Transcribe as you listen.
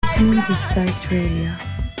listening to Psyched Radio,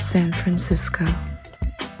 San Francisco.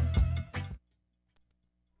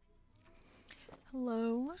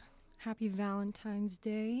 Hello, happy Valentine's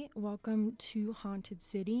Day. Welcome to Haunted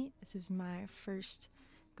City. This is my first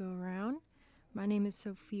go around. My name is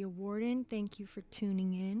Sophia Warden. Thank you for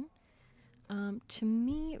tuning in. To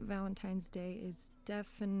me, Valentine's Day is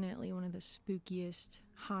definitely one of the spookiest,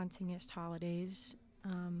 hauntingest holidays.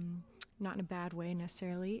 Not in a bad way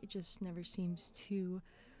necessarily. It just never seems to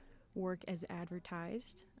work as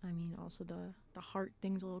advertised. I mean, also the heart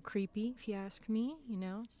thing's a little creepy, if you ask me. You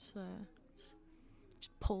know, it's just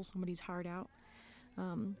pull somebody's heart out.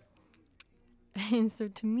 And so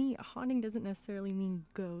to me, haunting doesn't necessarily mean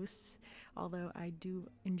ghosts, although I do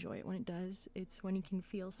enjoy it when it does. It's when you can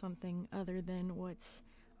feel something other than what's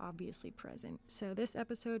obviously present. So this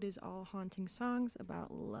episode is all haunting songs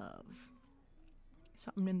about love.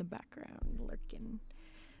 Something in the background lurking.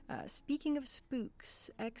 Speaking of spooks,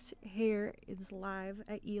 X Hair is live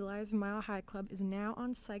at Eli's Mile High Club, is now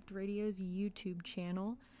on Psyched Radio's YouTube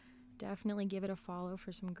channel. Definitely give it a follow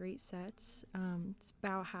for some great sets. It's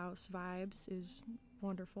Bauhaus vibes, is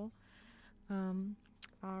wonderful.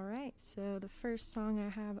 All right, so the first song I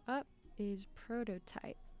have up is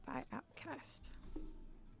Prototype by Outkast.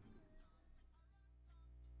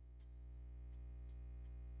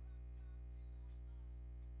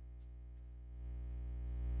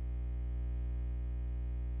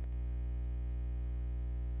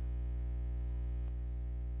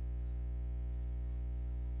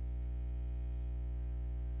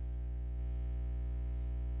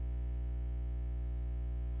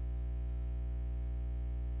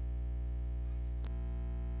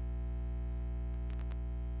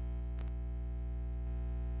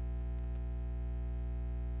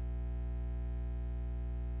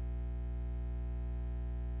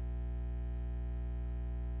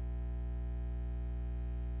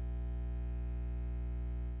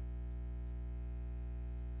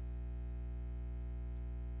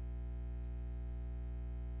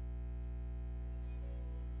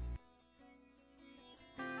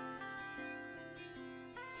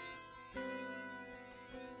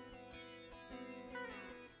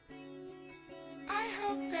 I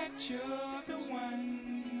hope that you're the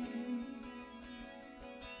one.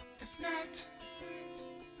 If not,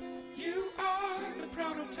 you are the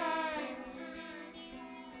prototype.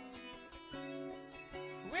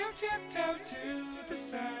 We'll tiptoe to the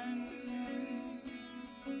sun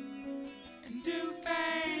and do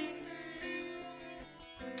things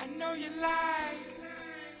I know you like.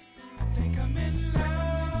 I think I'm in love.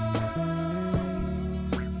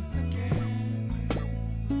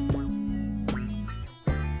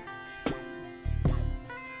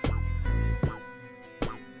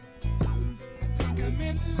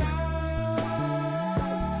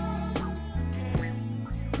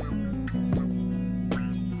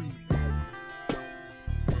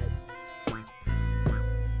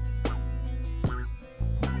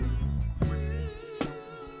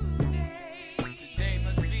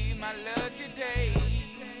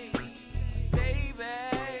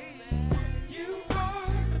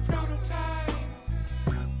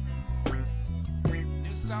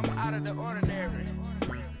 Out of the ordinary,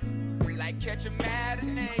 like catch a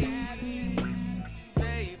matinee,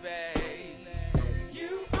 baby.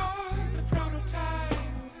 You are the prototype.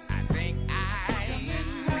 I think I'm in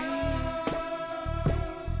love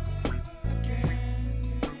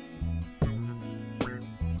again.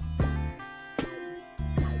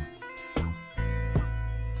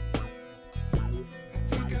 I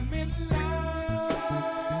think I'm in love.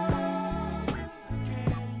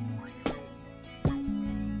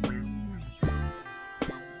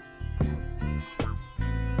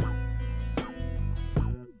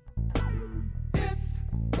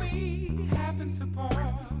 To part.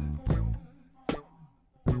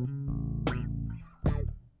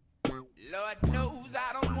 Lord knows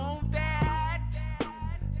I don't want that,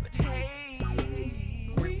 but hey,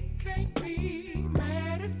 we can't be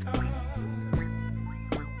mad at God.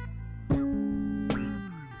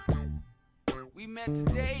 We met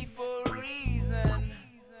today for a reason.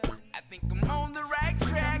 I think I'm on the right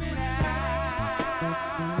track now.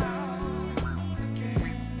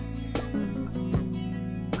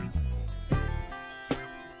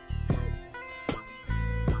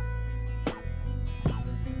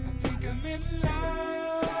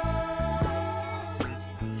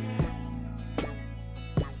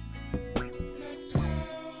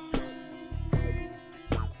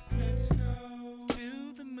 Let's go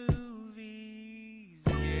to the movies.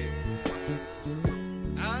 Yeah.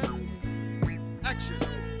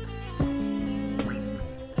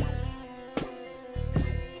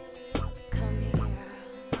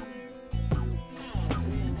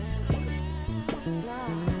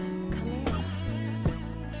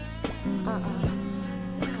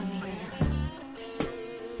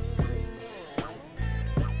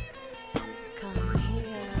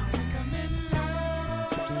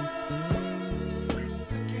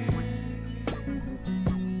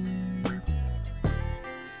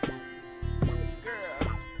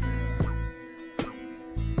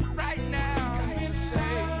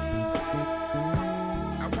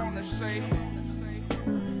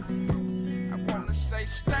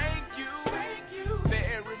 Thank you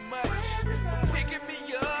very much for picking me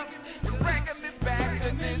up and bringing me back to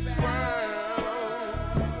this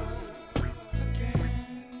world again.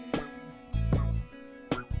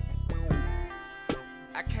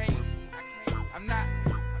 I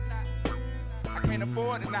can't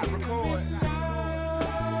afford to not record.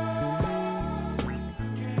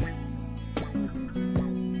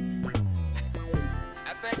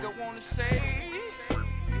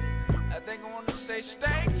 I want to say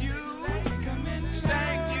thank you,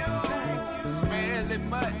 smell it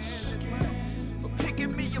much, for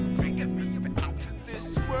picking me up, bringing me back to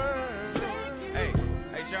this world. Hey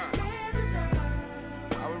John,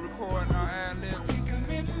 are we recording our ad-libs?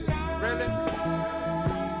 Really?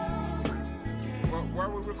 Were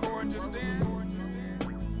we recording just then?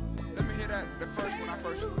 Let me hear that, the first one I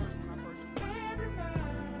first.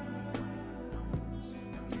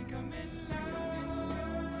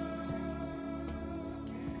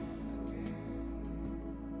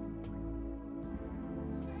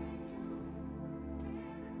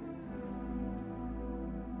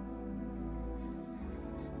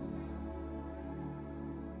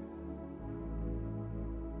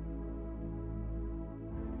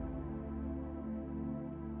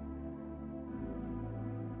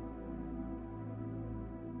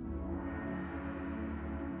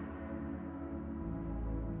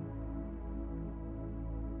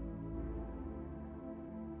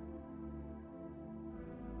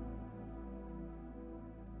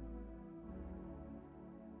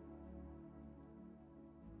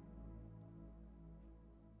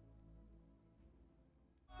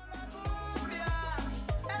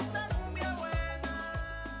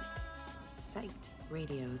 Psyched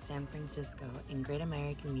Radio San Francisco and Great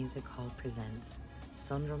American Music Hall presents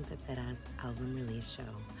Son Rompepera's album release show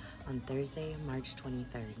on Thursday, March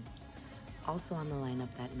 23rd. Also on the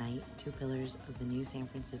lineup that night, two pillars of the new San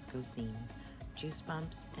Francisco scene, Juice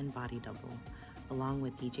Bumps and Body Double, along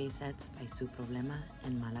with DJ sets by Su Problema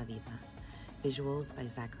and Mala Vida. Visuals by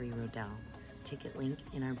Zachary Rodell. Ticket link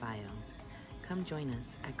in our bio. Come join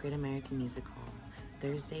us at Great American Music Hall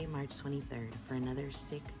Thursday, March 23rd for another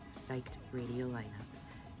sick, psyched radio lineup.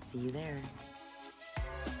 See you there.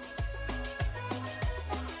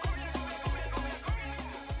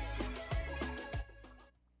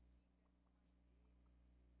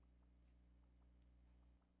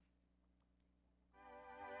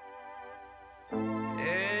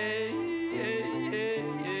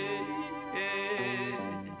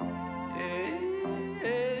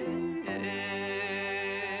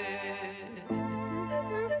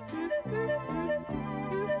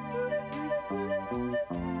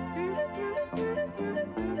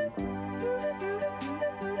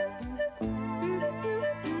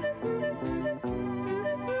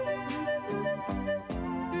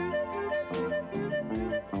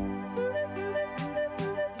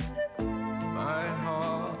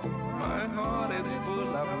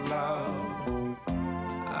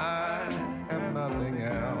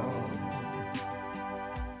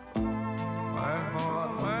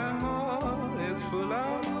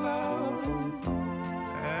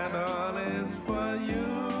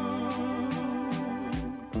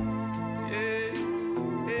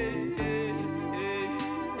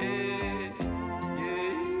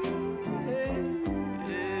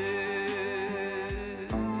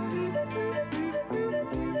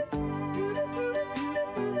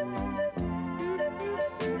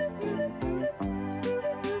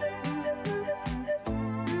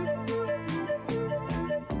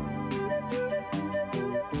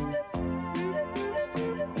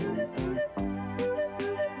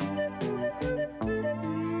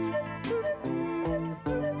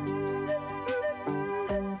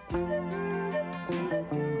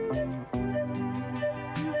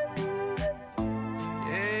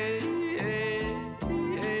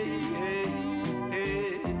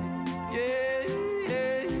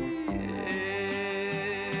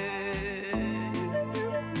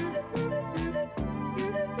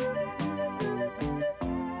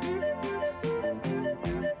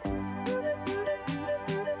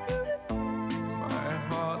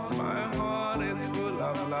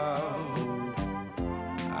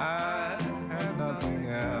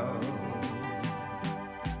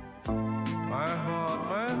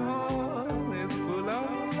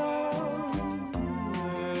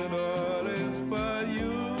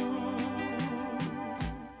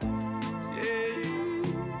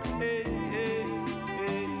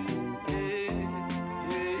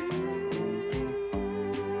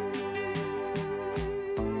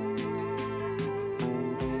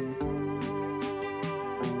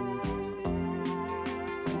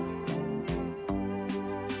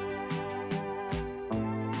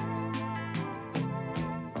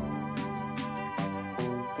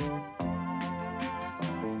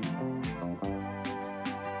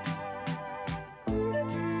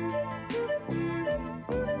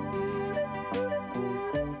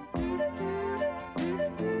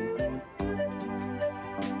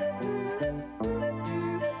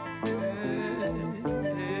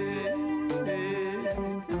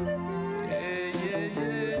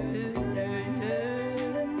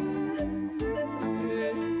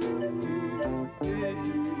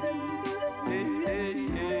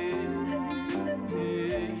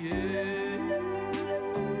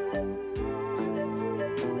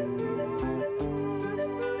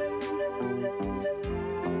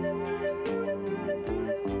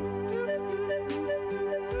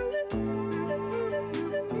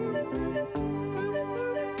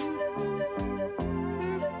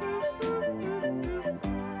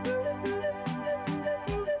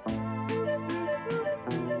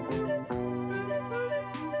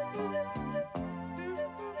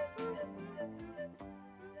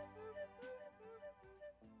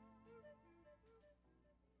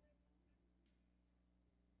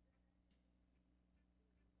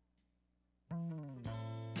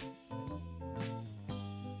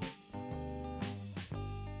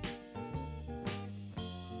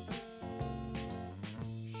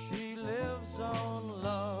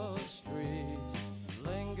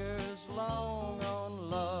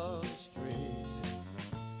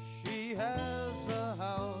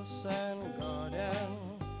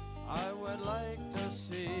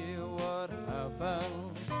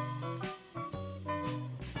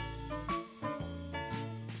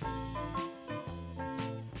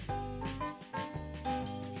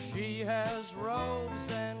 She has robes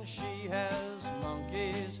and she has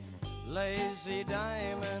monkeys, lazy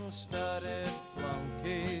diamond-studded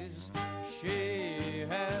flunkies. She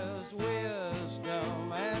has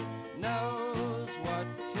wisdom and knows what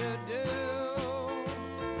to do.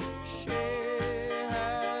 She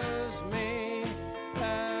has me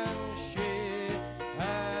and she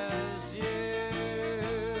has you.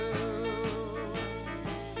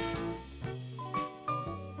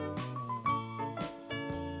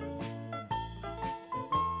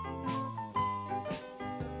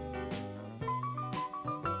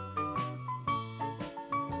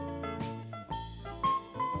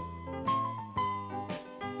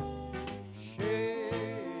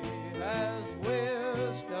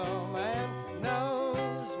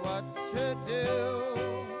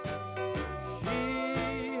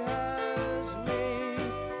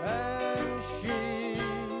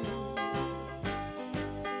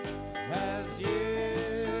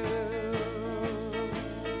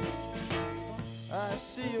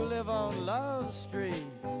 On Love Street,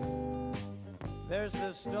 there's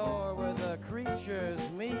the store where the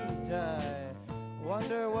creatures meet. I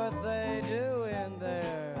wonder what they do in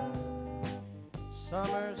there.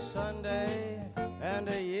 Summer, Sunday, and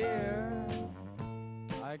a year.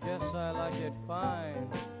 I guess I like it fine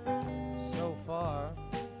so far.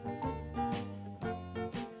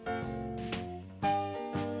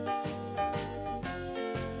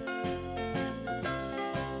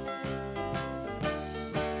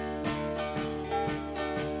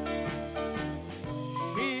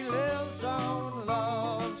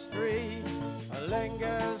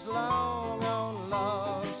 Lingers long on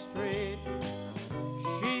Love Street.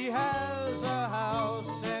 She has a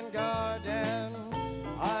house and garden.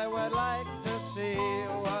 I would like to see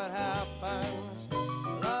what happens.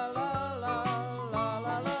 La la la la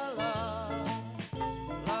la la la.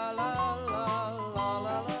 La la la la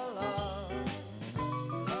la la la.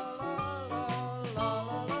 La la la la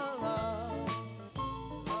la la la.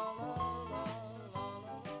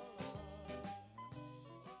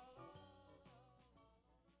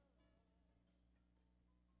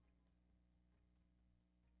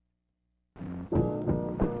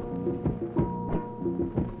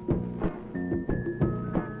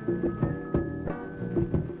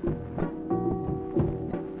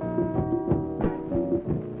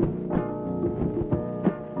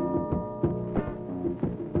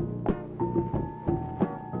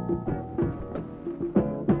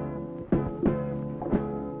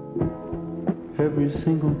 Every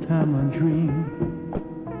single time I dream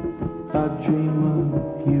of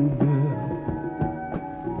you, girl.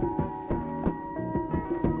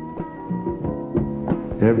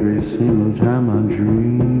 Every single time I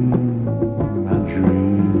dream of you.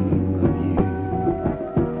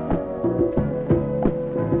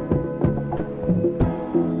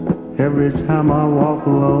 Every time I walk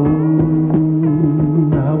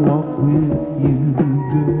alone, I walk with you,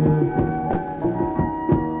 girl.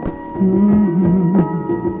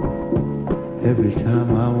 Every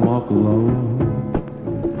time I walk alone,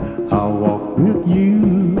 I walk with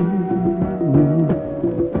you.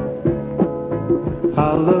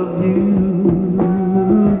 I love you.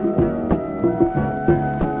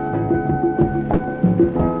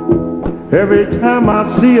 Every time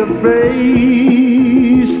I see a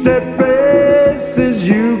face, that face is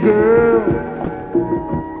you, girl.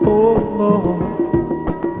 Oh, Lord.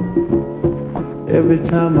 Every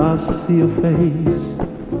time I see a face,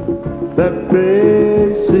 that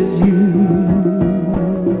face is you.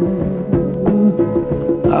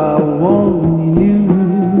 I want you.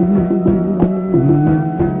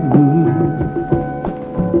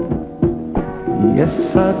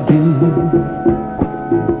 Yes, I do.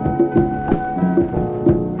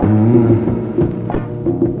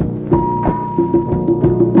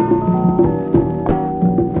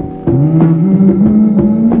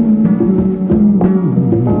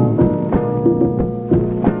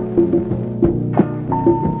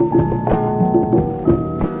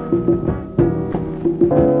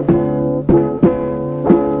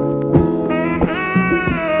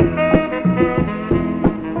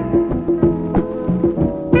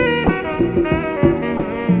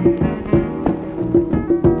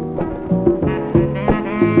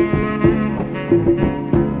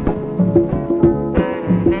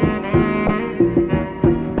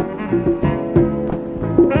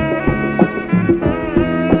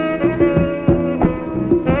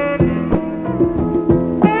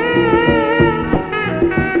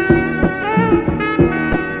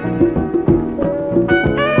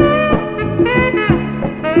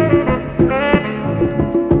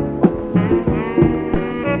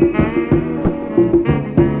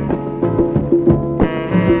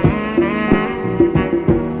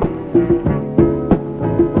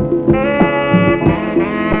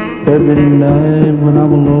 when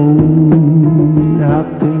I'm alone, I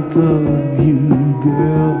think of you,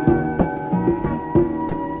 girl.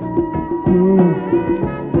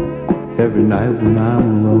 Every night when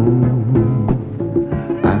I'm alone,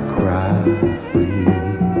 I cry for you.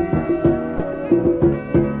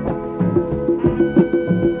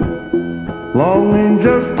 Longing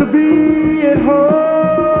just to be at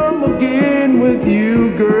home again with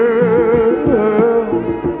you, girl.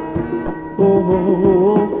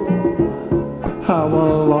 Oh, how I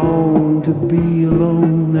long to be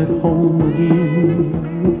alone at home again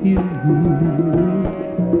with you.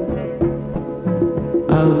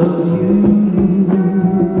 I love you.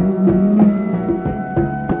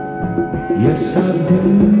 Yes, I do.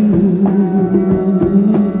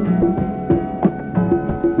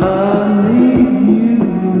 I need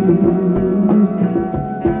you.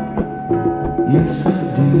 Yes, I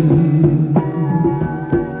do.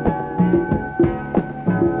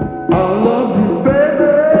 I love you, baby.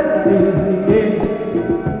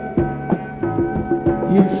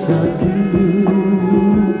 Yes, I do.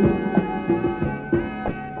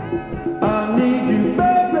 I need you,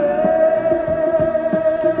 baby.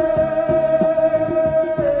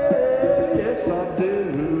 Yes, I do.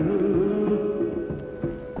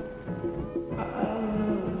 I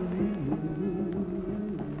love you.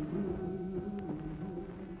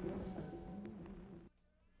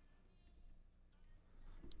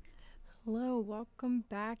 Hello, welcome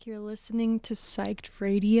back. You're listening to Psyched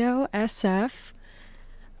Radio SF.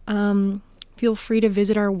 Feel free to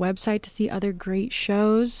visit our website to see other great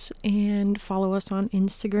shows and follow us on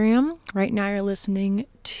Instagram. Right now you're listening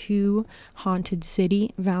to Haunted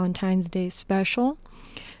City Valentine's Day Special.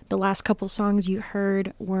 The last couple songs you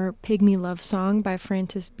heard were Pygmy Love Song by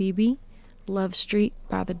Francis Beebe, Love Street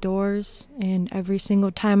by The Doors, and Every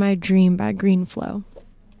Single Time I Dream by Greenflow.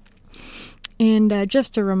 And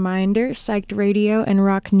just a reminder, Psyched Radio and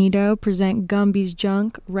Rocknedo present Gumby's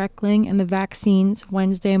Junk, Reckling, and the Vaccines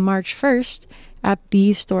Wednesday, March 1st at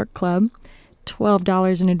the Stork Club.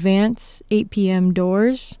 $12 in advance, 8 p.m.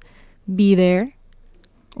 doors. Be there,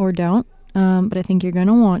 or don't, but I think you're going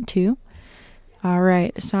to want to. All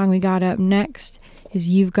right, the song we got up next is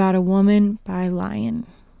You've Got a Woman by Lion.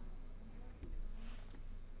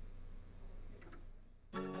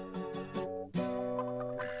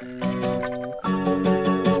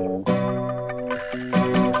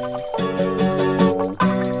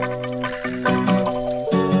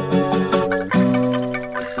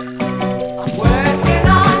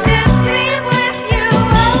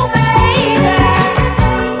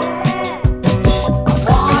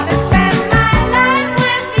 Wanna spend my life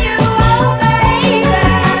with you, oh baby.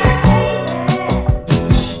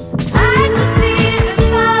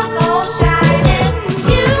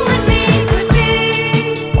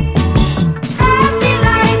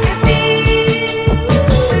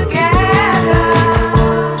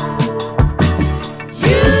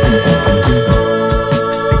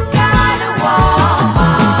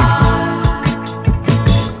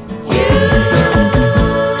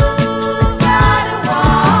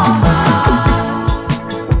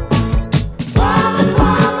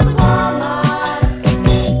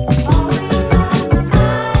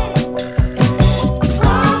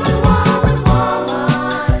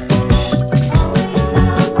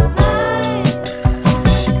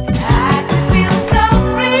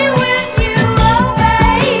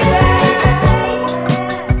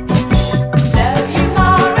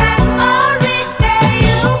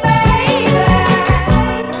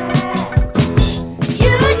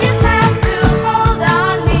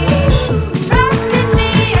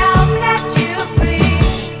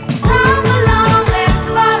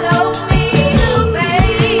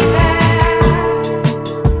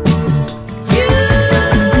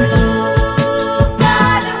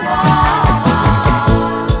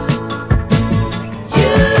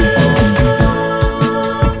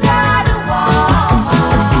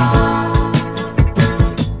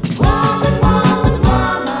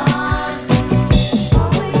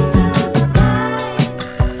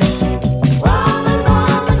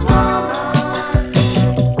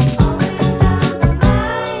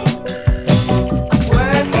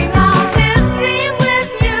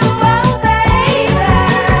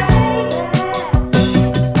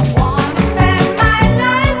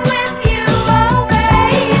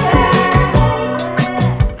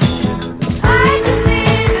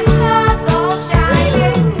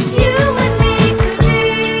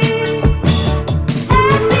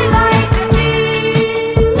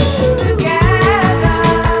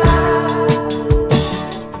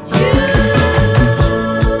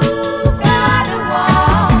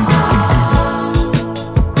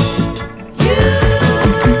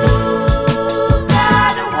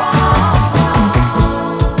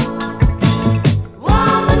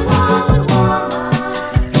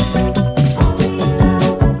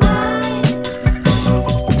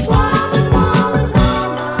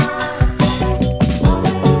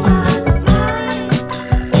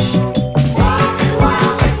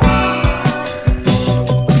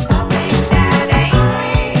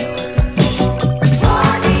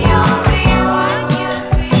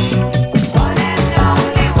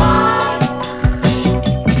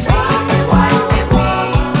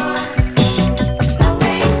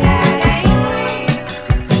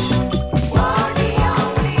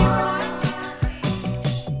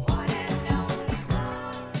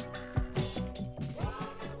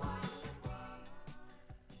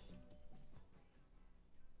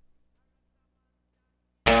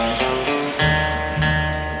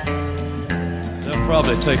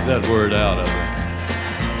 they take that word out of it.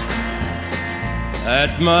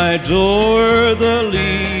 At my door the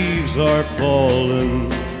leaves are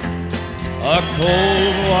falling, a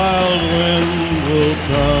cold wild wind will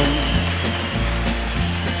come.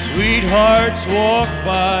 Sweethearts walk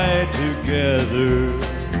by together,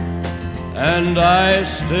 and I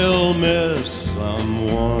still miss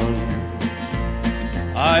someone.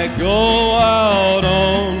 I go out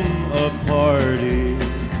on a party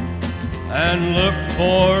and look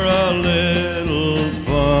for a little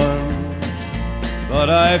fun, but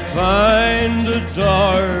I find a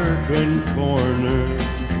darkened corner,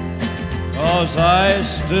 'cause I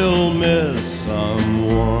still miss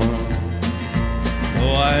someone.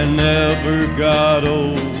 Oh, I never got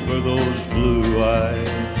over those blue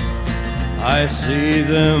eyes, I see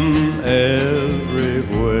them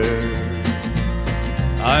everywhere.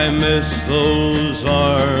 I miss those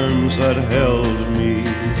arms that held me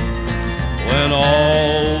when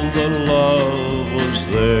all the love was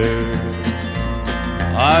there.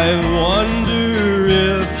 I wonder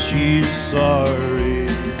if she's sorry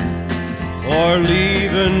for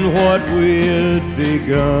leaving what we had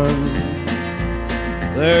begun.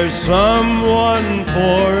 There's someone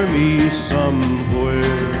for me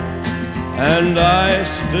somewhere, and I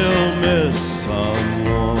still miss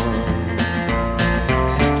someone.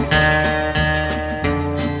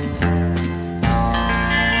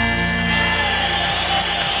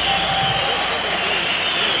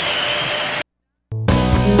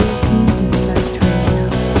 You're listening to Psyched Radio,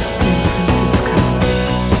 San Francisco.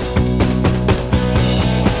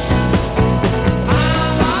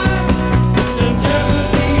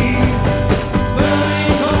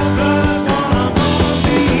 Burning cold blood, what I'm gonna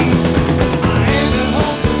be. I ain't been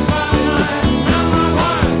home to spotlight.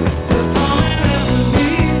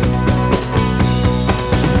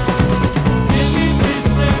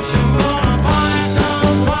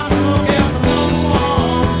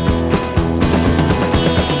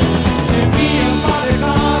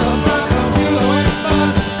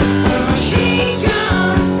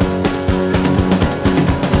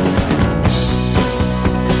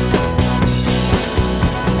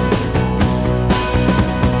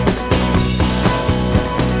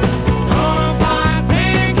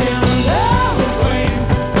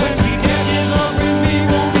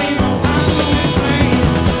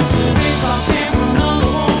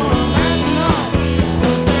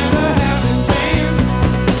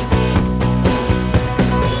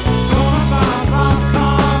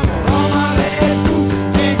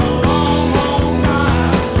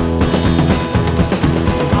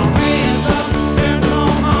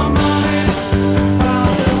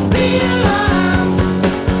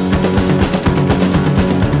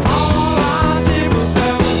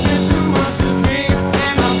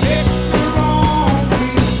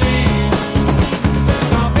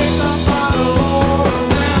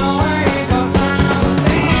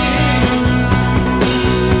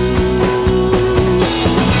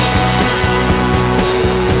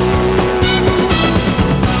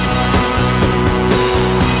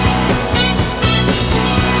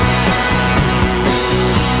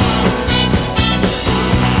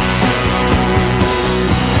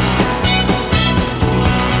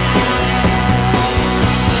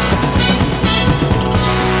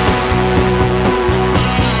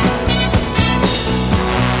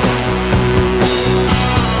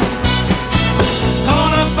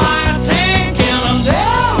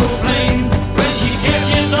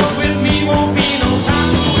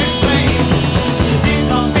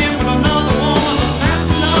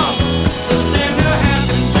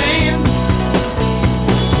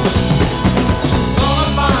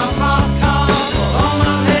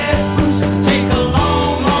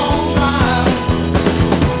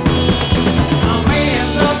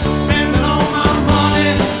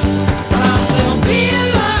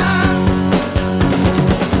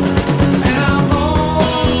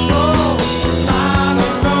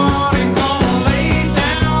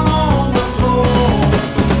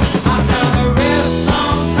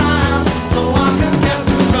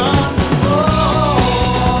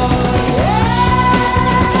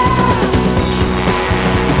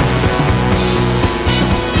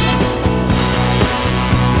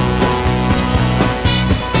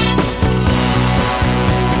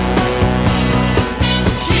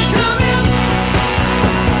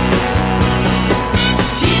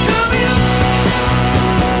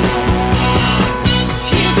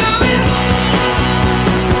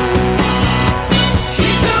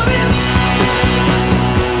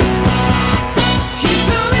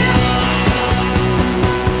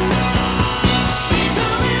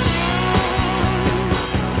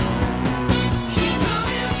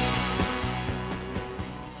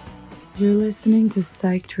 listening to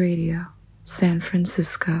Psyched Radio, San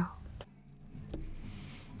Francisco.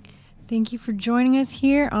 Thank you for joining us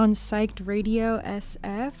here on Psyched Radio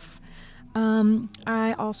SF.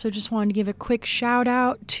 I also just wanted to give a quick shout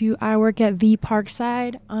out to I work at the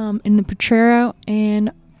Parkside in the Potrero,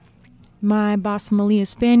 and my boss Malia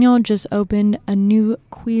Spaniel just opened a new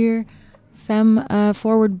queer femme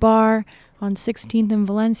forward bar on 16th in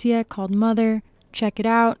Valencia called Mother. Check it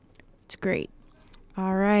out. It's great.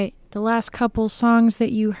 All right. The last couple songs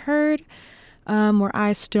that you heard were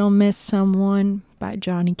I Still Miss Someone by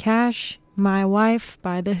Johnny Cash, My Wife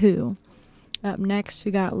by The Who. Up next,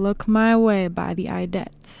 we got Look My Way by the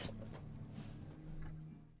Idettes.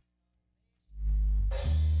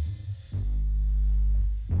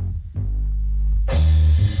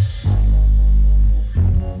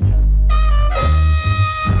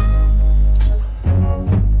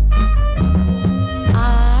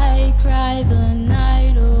 I cry the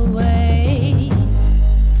night away,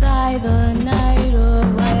 sigh the night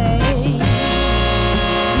away,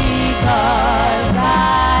 because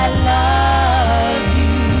I love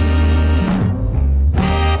you.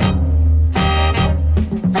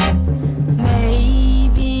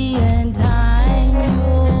 Maybe in time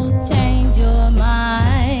you'll change your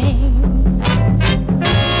mind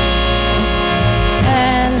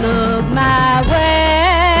and look my way.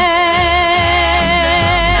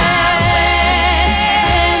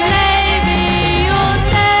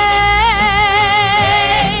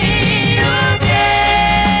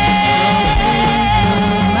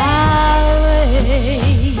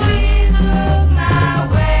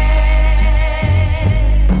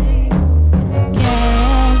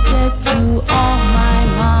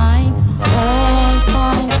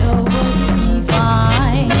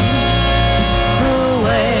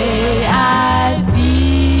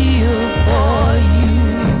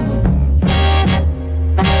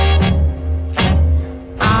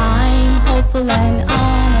 And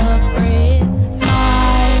unafraid,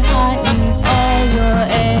 my heart needs all your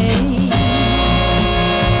aid.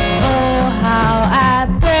 Oh, how I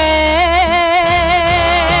pray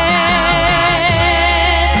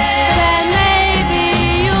that maybe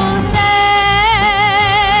you'll stay.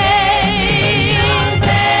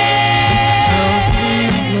 So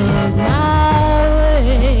please look my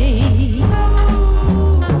way.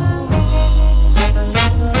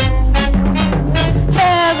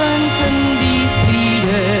 Heaven couldn't be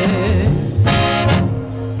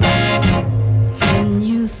and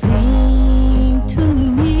you sing to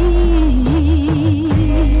me.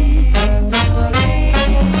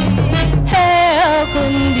 Hell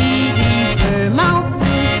couldn't be deeper,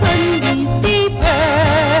 mountains couldn't be steeper,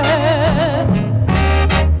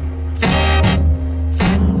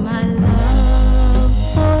 and my love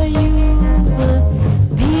for you could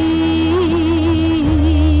be.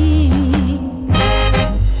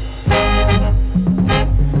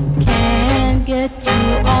 Can't get you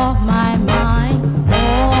off my mind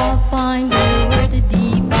or find a word to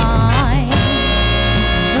define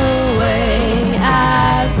the way I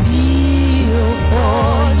feel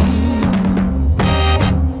for you.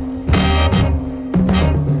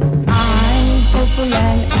 I'm hopeful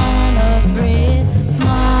and unafraid,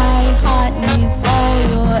 my heart needs all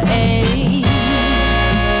your aid.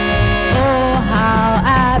 Oh, how I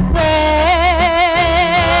pray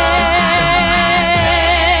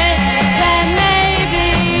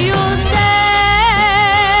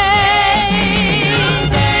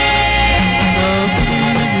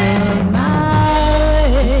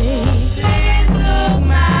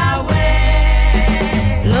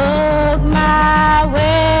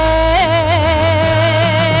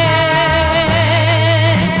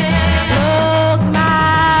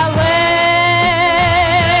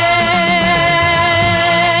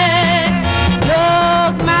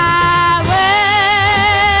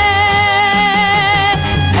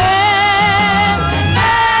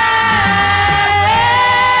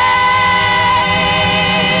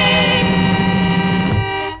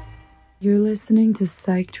You're listening to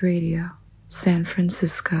Psyched Radio, San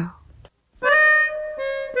Francisco.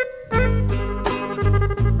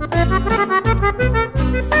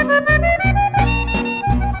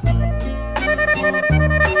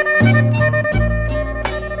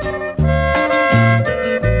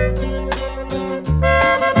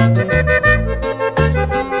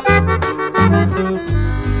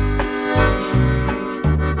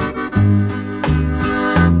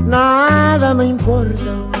 Nada me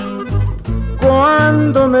importa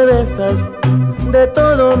cuando me besas, de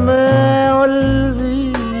todo me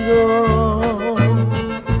olvido.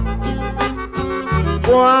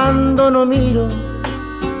 Cuando no miro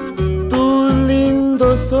tus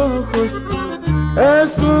lindos ojos,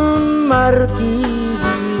 es un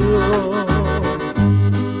martirio.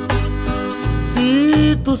 Si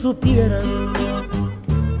tú supieras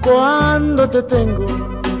cuando te tengo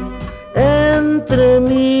entre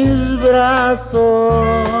mis brazos,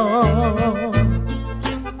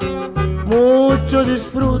 mucho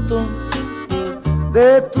disfruto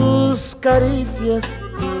de tus caricias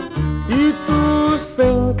y tus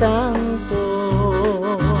encantos.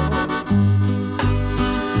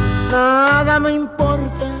 Nada me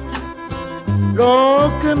importa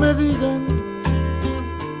lo que me digan,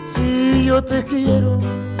 si yo te quiero,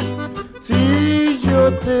 si yo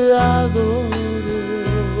te adoro.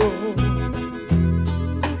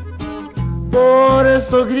 Por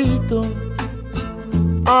eso grito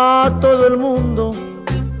a todo el mundo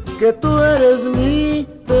que tú eres mi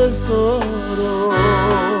tesoro.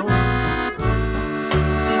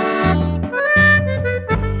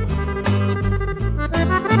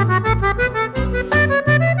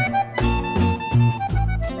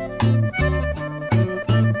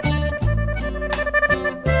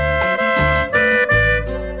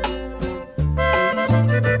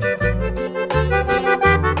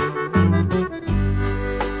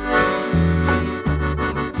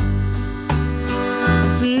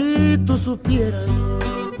 Supieras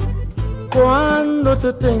cuando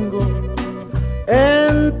te tengo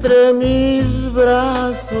entre mis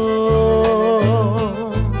brazos,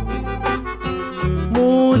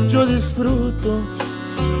 mucho disfruto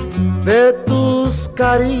de tus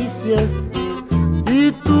caricias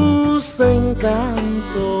y tus encantos.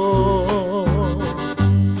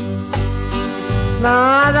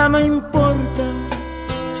 Nada me importa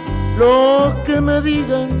lo que me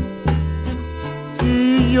digan, si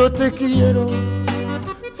yo te quiero,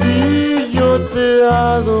 si yo te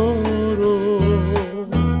adoro.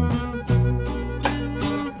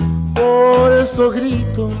 Por eso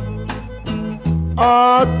grito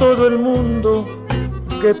a todo el mundo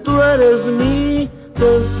que tú eres mi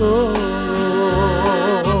tesoro,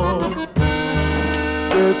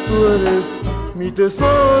 que tú eres mi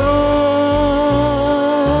tesoro.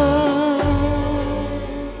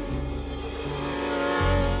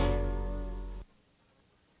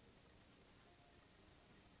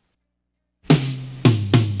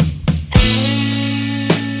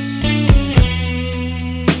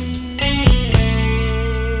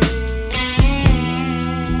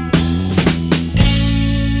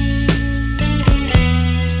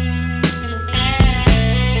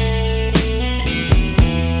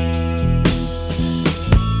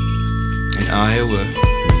 Iowa,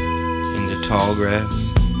 in the tall grass,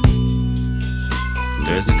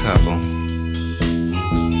 there's a couple.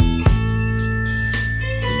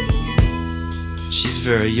 She's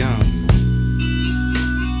very young.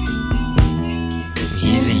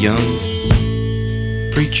 He's a young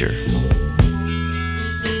preacher.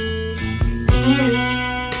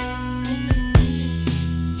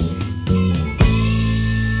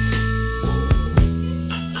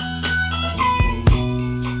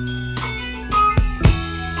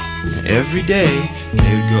 Every day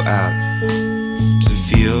they would go out to the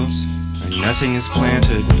fields where nothing is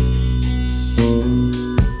planted,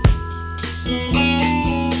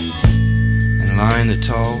 and lie in the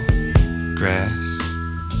tall grass.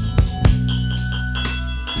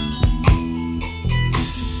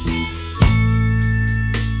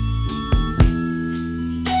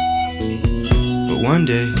 But one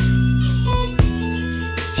day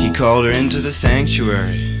he called her into the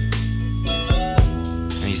sanctuary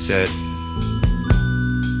and he said,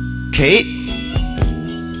 "Kate,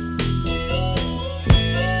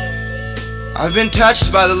 I've been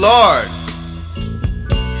touched by the Lord.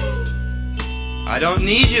 I don't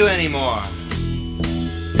need you anymore."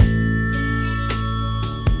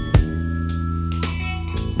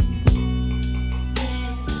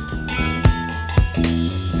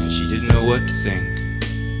 And she didn't know what to think,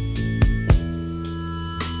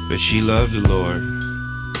 but she loved the Lord.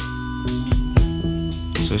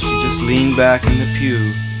 So she just leaned back in the pew,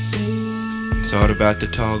 thought about the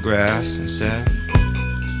tall grass and said,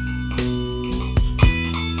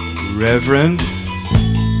 "Reverend,"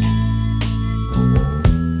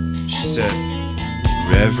 she said,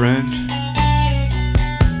 "Reverend,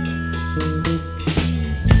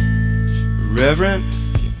 Reverend,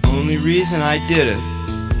 the only reason I did it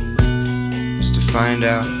was to find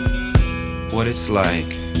out what it's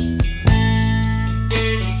like."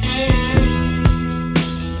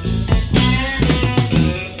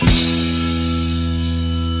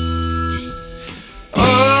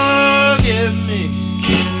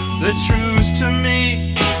 The truth to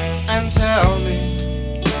me and tell me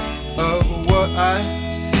of what I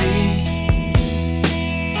see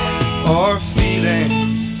or feeling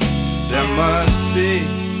there must be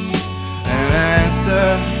an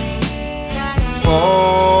answer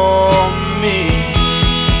for me.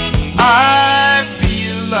 I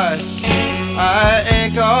feel like I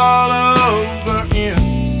ache all over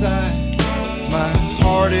inside. My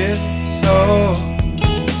heart is so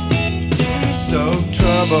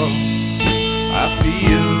troubled. I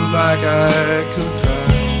feel like I could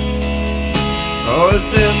cry. Oh, is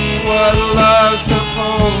this what love's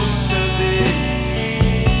supposed to be?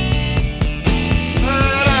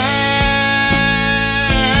 But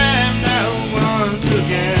I'm not one to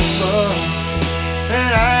gamble,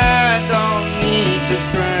 and I don't need to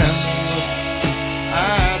scramble. I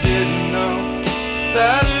didn't know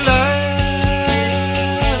that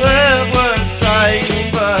love would strike me,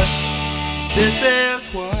 but this is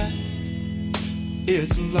what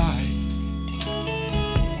it's like.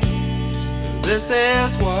 This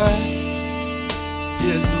is what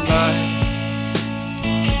it's like.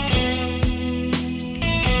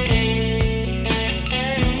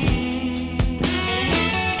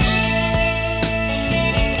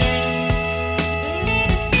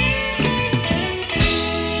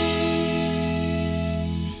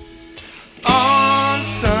 On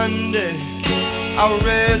Sunday, I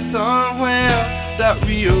read somewhere that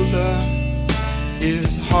real love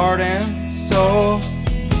is heart and soul.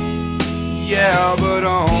 Yeah, but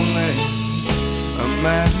only a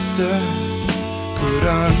master could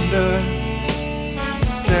understand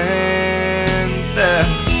that.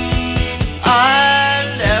 I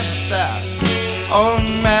left that old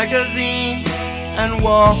magazine and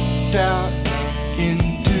walked out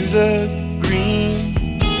into the green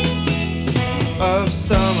of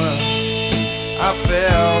summer. I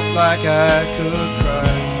felt like I could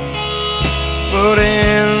cry, but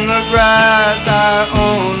in the grass I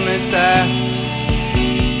only sat.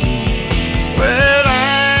 Well,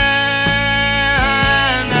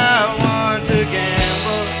 I'm not one to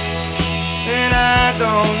gamble, and I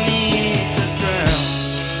don't need to scramble.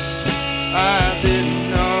 I didn't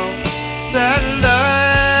know that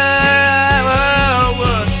love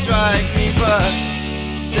would strike me, but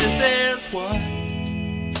this is what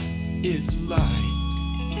it's like.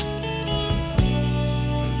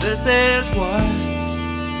 This is what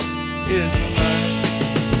it's like.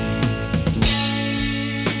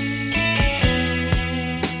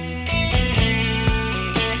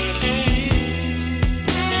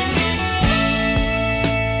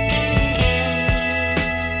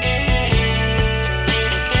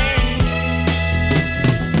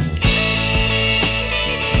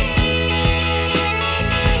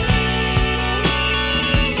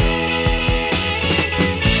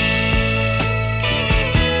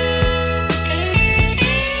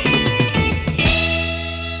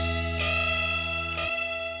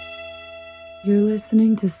 You're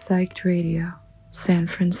listening to Psyched Radio, San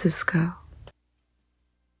Francisco.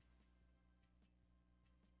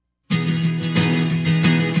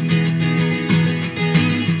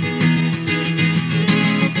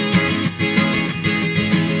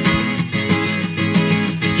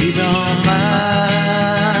 You don't mind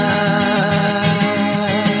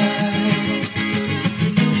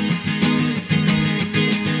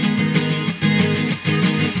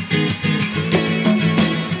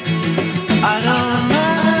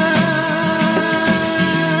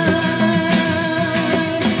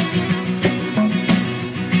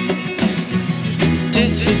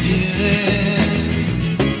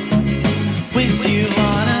with you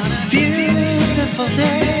on a beautiful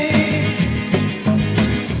day.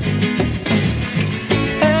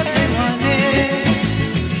 Everyone is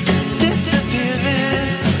disappearing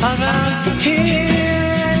around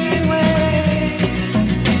here anyway.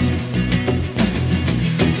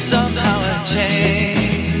 Somehow a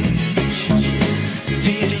change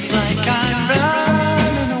feels like I'm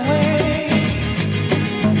running away.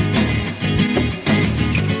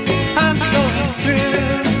 I'm going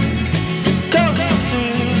through,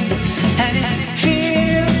 and it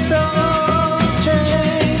feels so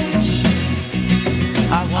strange.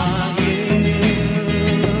 I want you.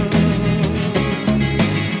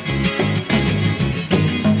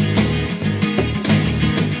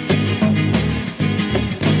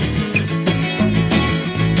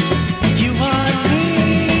 You want me.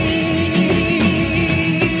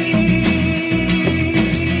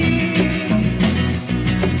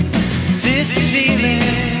 This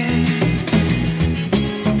feeling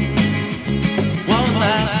won't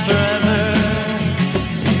last forever.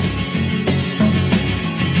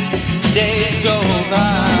 Days go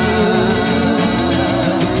by,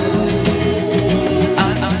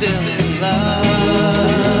 I'm still in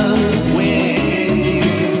love with you.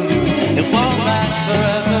 It won't last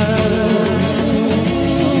forever.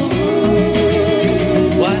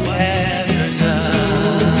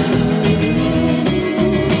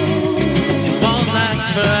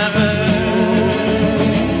 last forever.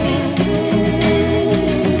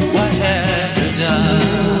 What have you done?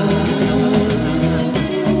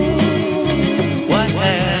 What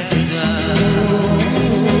have you done?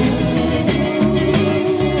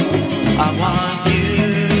 I want you.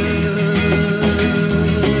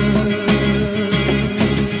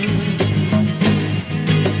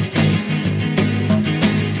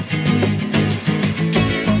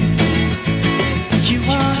 You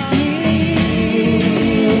want me.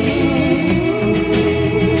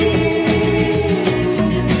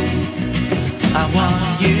 I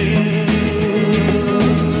want you.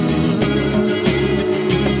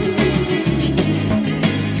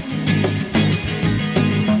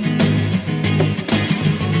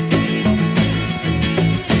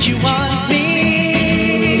 You want me.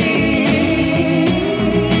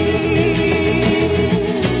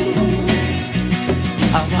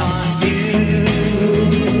 I want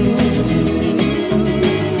you.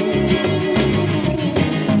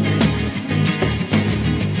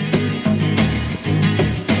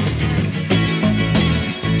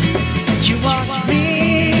 You want me.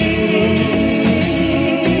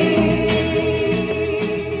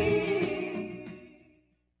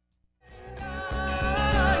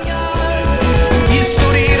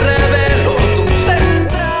 Bisturi revelo tus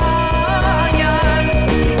entrañas,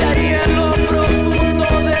 daría lo profundo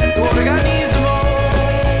de tu organismo.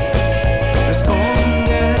 Me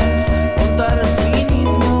escondes con tal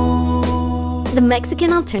cinismo. The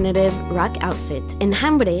Mexican alternative rock outfit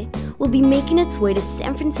Enjambre will be making its way to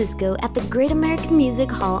San Francisco at the Great American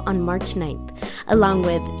Music Hall on March 9th, along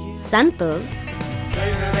with Santos,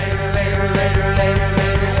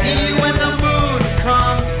 See you when the moon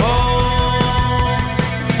comes home.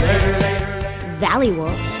 Valley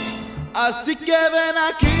Wolf, Así que ven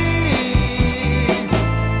aquí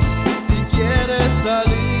si quieres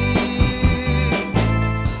salir.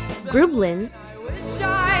 Grublin, Wish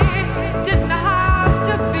I didn't have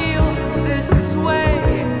to feel this way.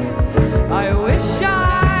 I wish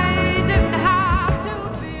I didn't have to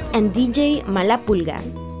feel. and DJ Malapulga.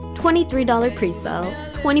 $23 pre-sale,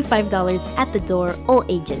 $25 at the door, all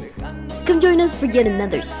ages. Come join us for yet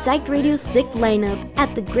another Psyched Radio Sick lineup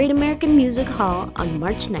at the Great American Music Hall on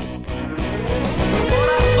March 9th.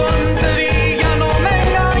 Corazón te vi, ya no me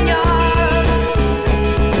engañas.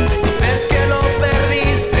 Dices que lo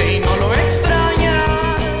perdiste y no lo extrañas.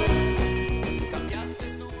 Cambiaste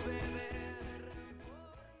tu deber.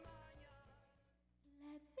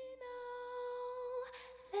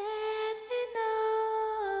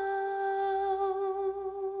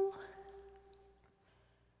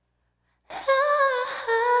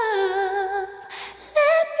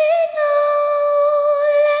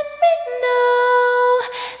 Let me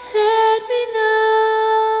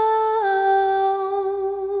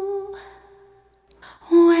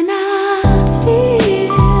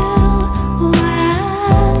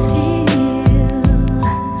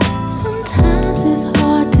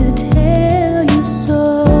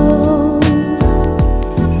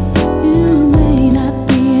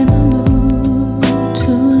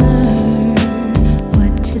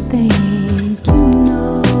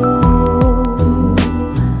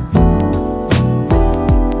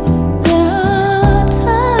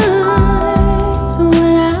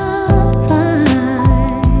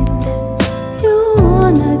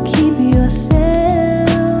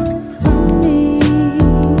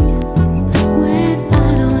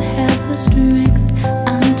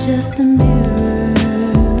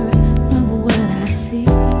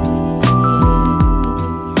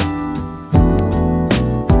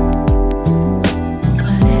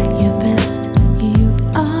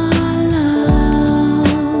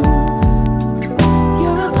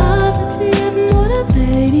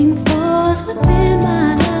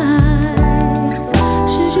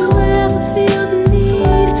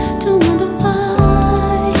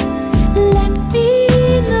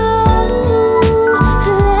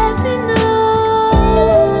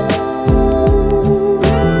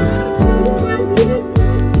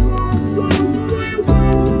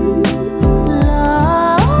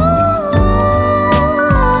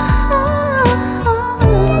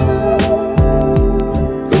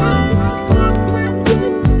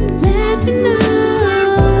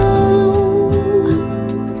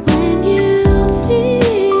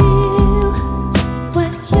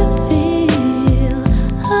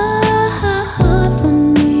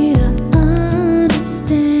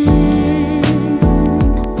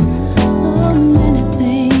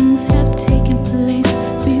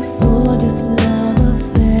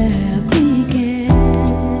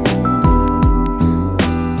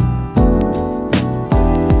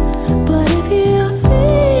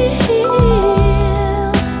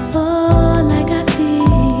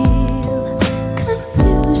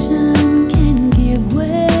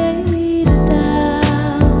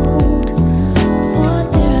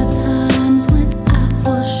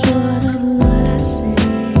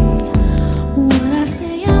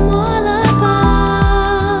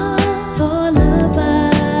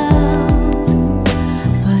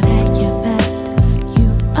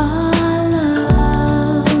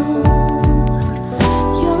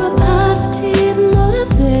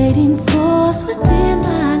force within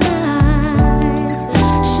my life.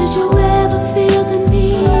 Should you ever feel the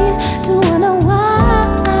need to wonder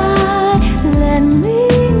why, let me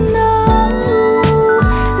know,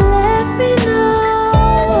 let me know.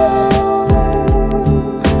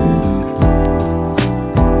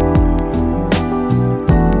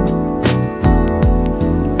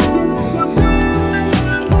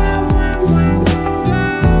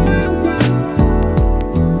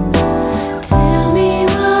 Tell me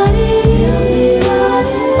what it is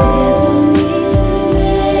we need to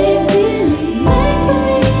make believe. Make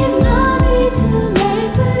believe, no need to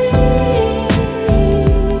make believe.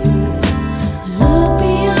 Look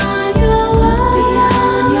beyond your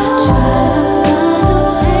world. Try to find a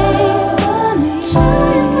place for me.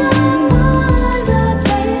 Try to find a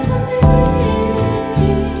place for me.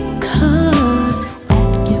 'Cause at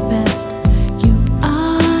your best, you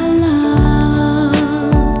are love.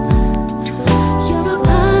 You're a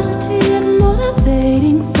positive,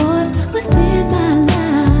 motivating force within my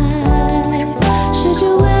life. Should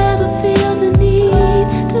you ever feel the need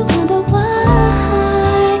to wonder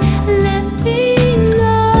why, let me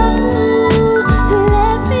know,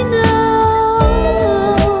 let me know.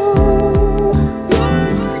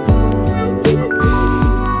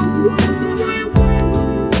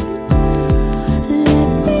 Let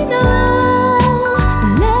me know,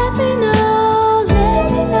 let me know, let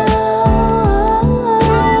me know.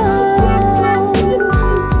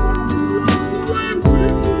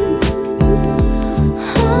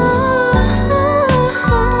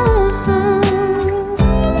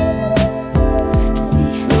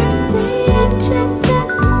 See, stay at your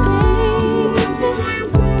best, baby.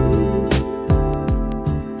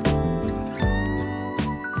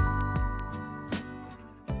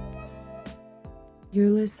 You're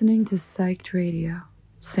listening to Psyched Radio,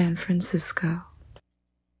 San Francisco.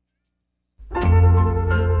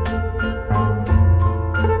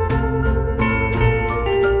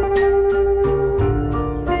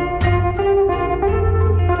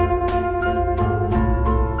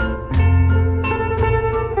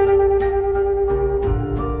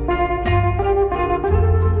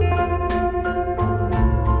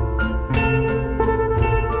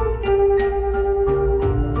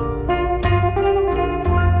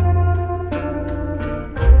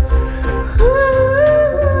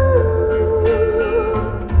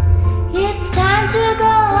 It's time to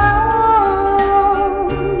go home.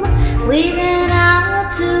 We've been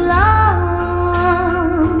out too long.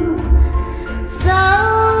 So,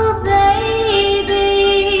 baby,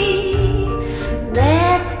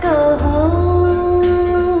 let's go home.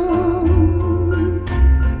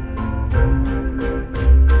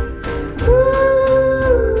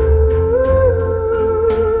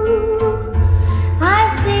 I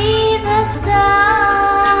see the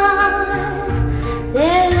stars.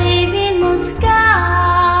 They're leaving the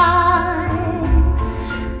sky.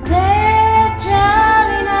 They're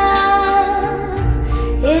telling us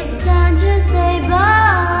it's time to say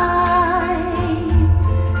bye.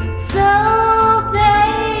 So,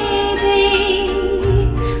 baby,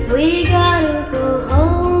 we gotta go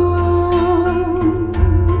home.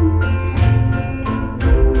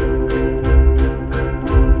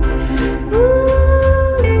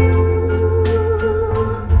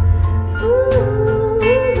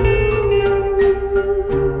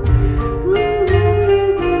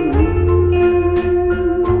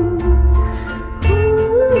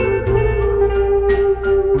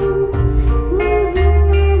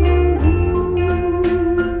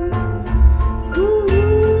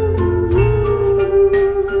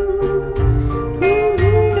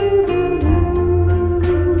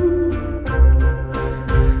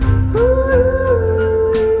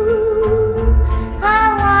 I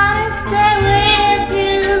wanna stay with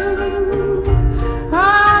you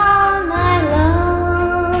all night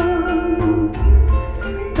long,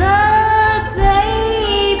 but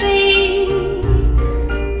baby,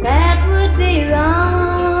 that would be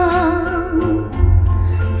wrong.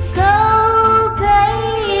 So,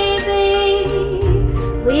 baby,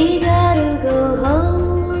 we gotta go home.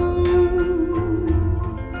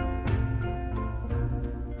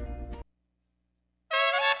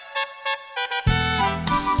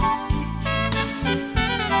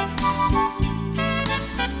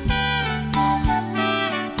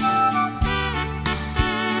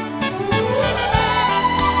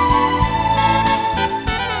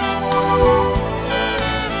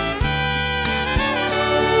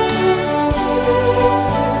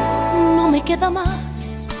 No me queda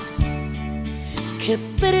más que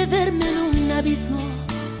perderme en un abismo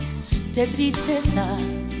de tristeza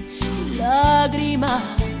y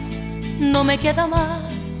lágrimas. No me queda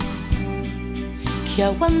más que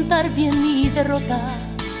aguantar bien mi derrota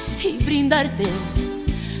y brindarte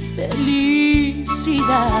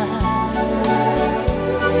felicidad.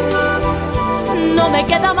 No me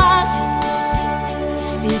queda más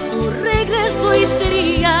si tu regreso hoy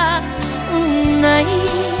sería una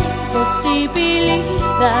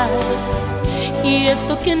imposibilidad. Y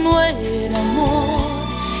esto que no era amor,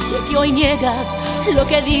 y que hoy niegas lo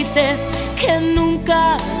que dices que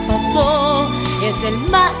nunca pasó, es el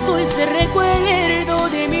más dulce recuerdo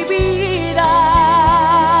de mi vida.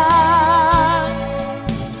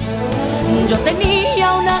 Yo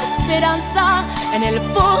tenía una esperanza en el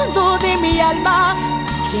fondo de mi alma,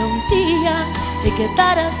 que un día te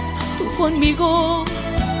quedaras tú conmigo,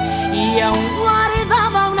 y aún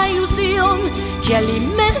guardaba una ilusión que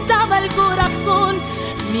alimentaba el corazón,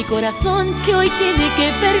 mi corazón que hoy tiene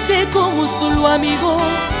que verte como solo amigo.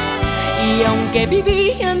 Y aunque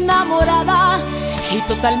viví enamorada y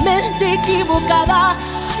totalmente equivocada,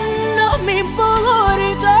 no me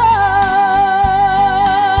importa,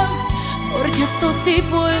 porque esto sí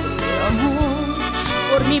fue amor.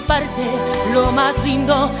 Por mi parte, lo más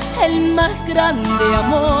lindo, el más grande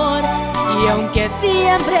amor. Y aunque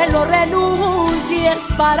siempre lo renuncies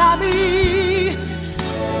para mí,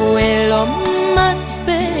 fue lo más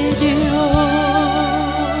bello.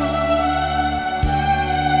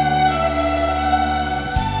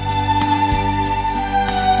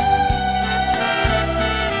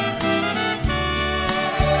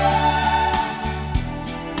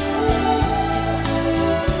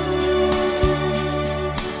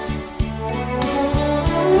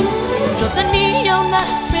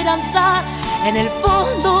 En el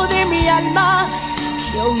fondo de mi alma,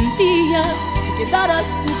 que un día te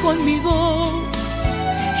quedaras tú conmigo,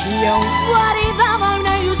 y aún guardaba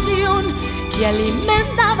una ilusión que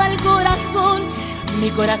alimentaba el corazón,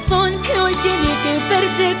 mi corazón que hoy tiene que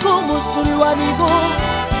verte como solo amigo.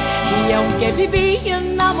 Y aunque viví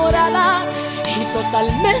enamorada y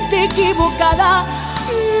totalmente equivocada,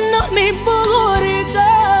 no me importa,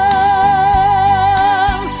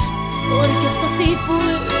 porque esto sí fue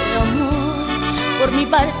amor. Por mi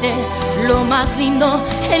parte, lo más lindo,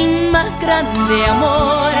 el más grande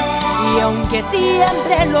amor. Y aunque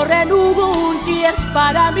siempre lo renuncies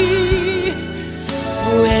para mí,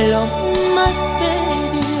 fue lo más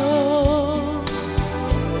bello,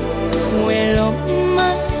 fue lo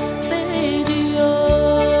más bello.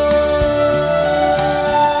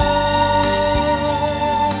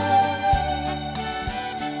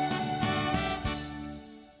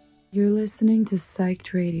 You're listening to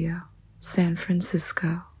Psyched Radio, San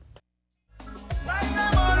Francisco.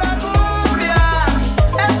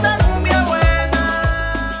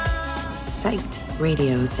 Psyched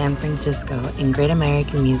Radio San Francisco and Great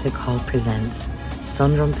American Music Hall presents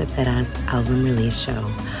Son Rompeperas album release show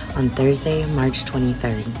on Thursday, March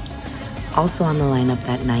 23rd. Also on the lineup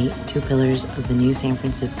that night, two pillars of the new San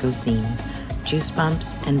Francisco scene, Juice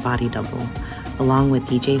Bumps and Body Double, along with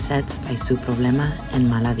DJ sets by Su Problema and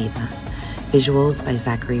Mala Vida. Visuals by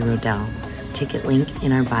Zachary Rodell. Ticket link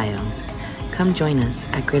in our bio. Come join us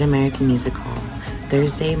at Great American Music Hall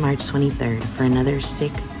Thursday, March 23rd for another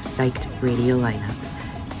sick, psyched radio lineup.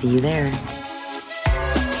 See you there.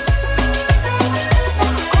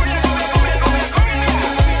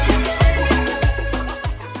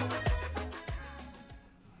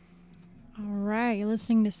 All right, you're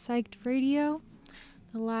listening to Psyched Radio.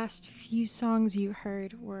 The last few songs you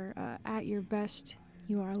heard were At Your Best,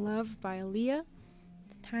 You Are Love by Aaliyah,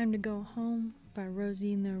 It's Time to Go Home by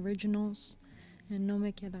Rosie and the Originals, and No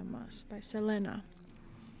Me Queda Más by Selena.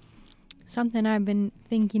 Something I've been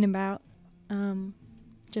thinking about,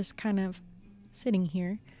 just kind of sitting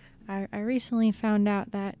here. I recently found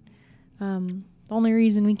out that the only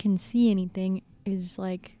reason we can see anything is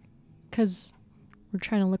like because we're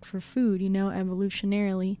trying to look for food, you know,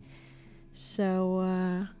 evolutionarily.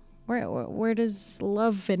 So where does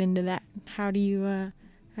love fit into that? How do you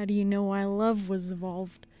know why love was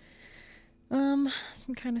evolved?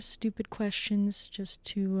 Some kind of stupid questions just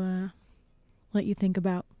to let you think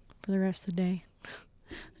about for the rest of the day.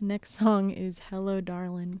 The next song is Hello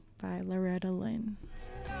Darlin' by Loretta Lynn.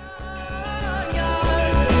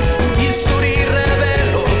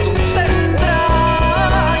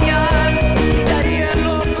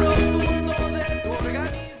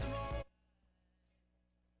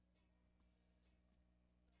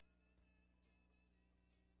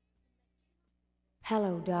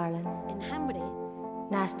 Hello, darling. And hambre.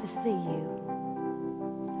 Nice to see you.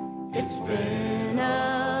 It's been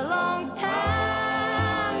a long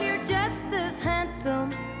time. You're just as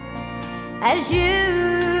handsome As you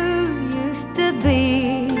used to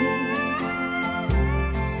be.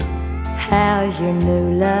 How's your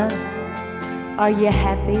new love? Are you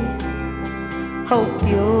happy? Hope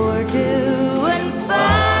you're doing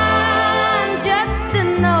fine. Just to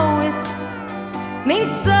know it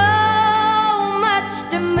means so much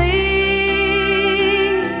to me.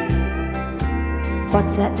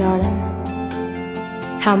 What's that, darling?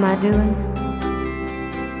 How am I doing?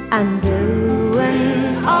 I'm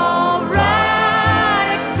doing alright,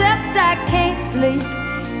 except I can't sleep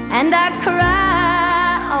and I cry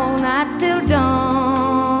all night till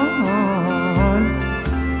dawn.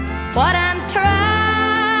 What I'm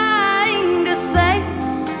trying to say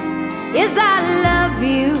is I love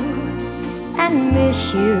you and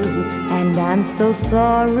miss you, and I'm so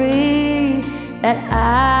sorry that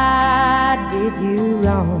I did you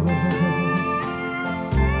wrong.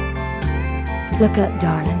 Look up,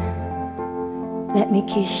 darling, let me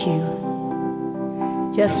kiss you,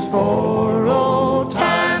 just for old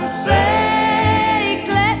time's sake.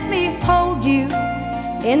 Let me hold you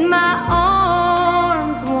in my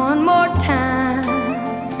arms one more time.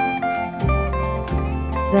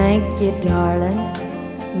 Thank you, darling,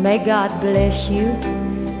 may God bless you,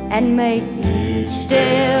 and may each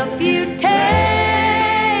step you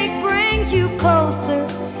take brings you closer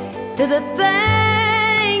to the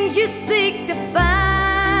things you seek to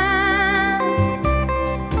find.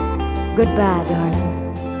 Goodbye, darling,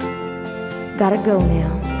 gotta go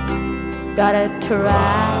now. Gotta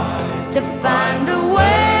try to find a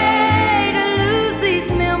way to lose these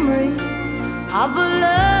memories of a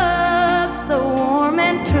love so warm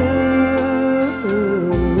and true.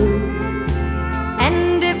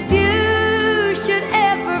 And if you should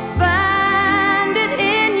ever find it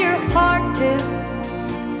in your heart to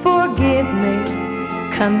forgive me,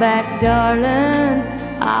 come back, darling,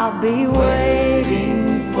 I'll be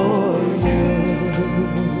waiting for you.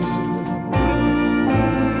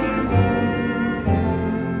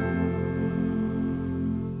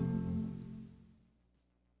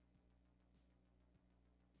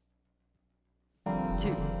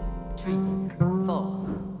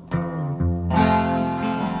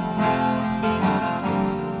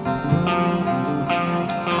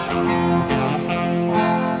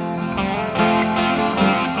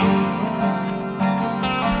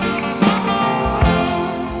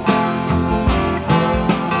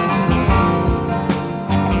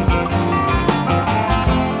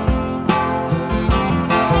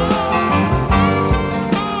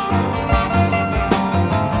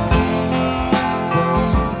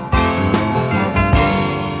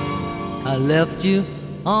 Left you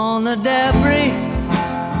on the debris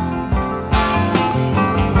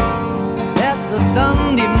at the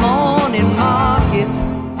Sunday morning market.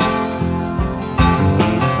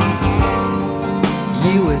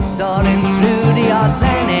 You were sorting through the odds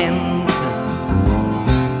and ends.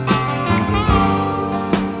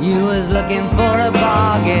 You was looking for a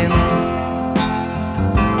bargain.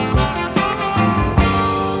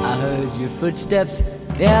 I heard your footsteps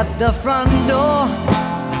at the front door,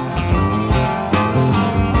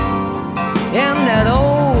 in that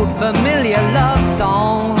old familiar love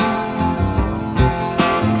song.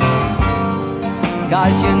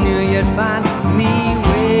 'Cause you knew you'd find me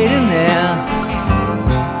waiting there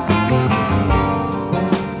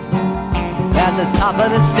at the top of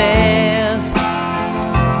the stairs.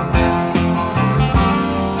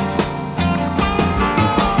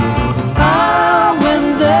 I went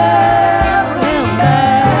there and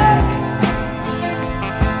back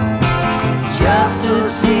just to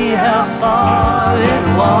see how far it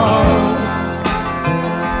was.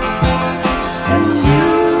 And you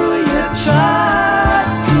tried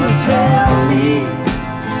to tell me,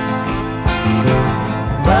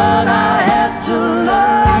 but I had to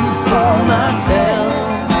learn for myself.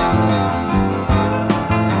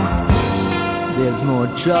 There's more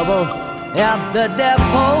trouble at the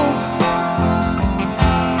depot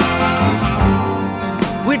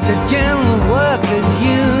with the General Workers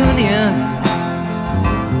Union.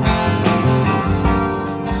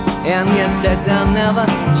 And you said they'll never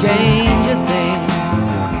change a thing.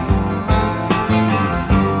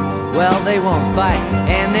 Well, they won't fight,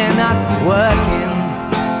 and they're not working.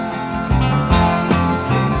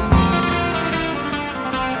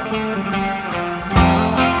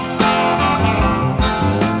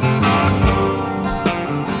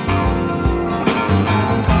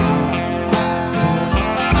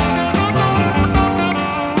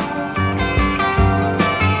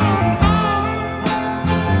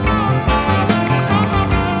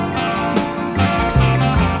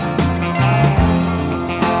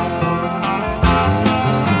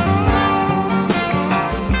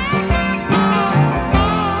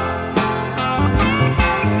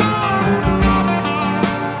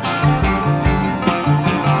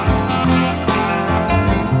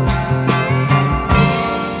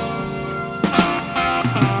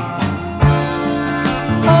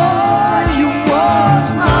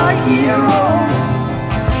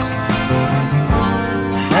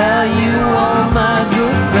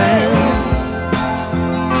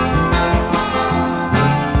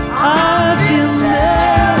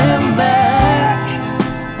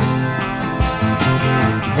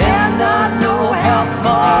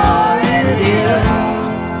 far it is.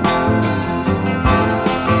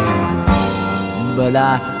 But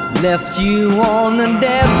I left you on the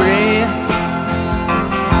debris.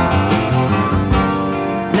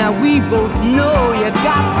 Now we both know you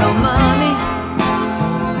got the money,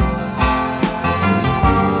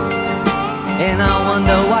 and I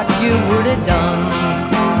wonder what you would have done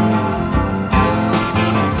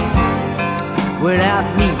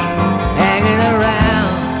without me hanging around.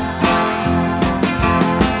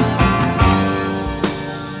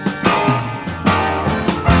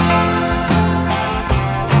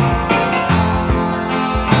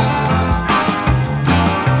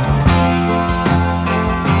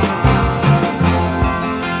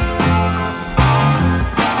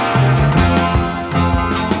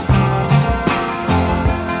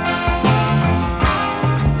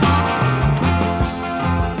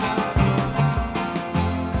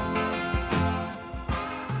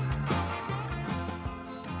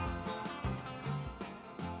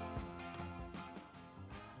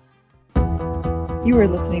 You are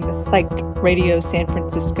listening to Psyched Radio San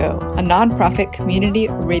Francisco, a nonprofit community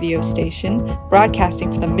radio station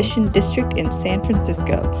broadcasting from the Mission District in San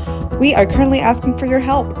Francisco. We are currently asking for your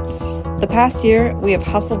help. The past year, we have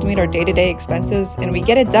hustled to meet our day-to-day expenses, and we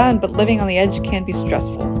get it done, but living on the edge can be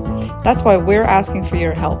stressful. That's why we're asking for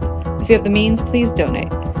your help. If you have the means, please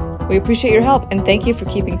donate. We appreciate your help, and thank you for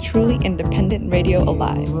keeping truly independent radio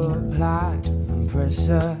alive.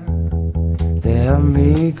 Pressure, tell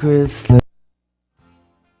me, Chris.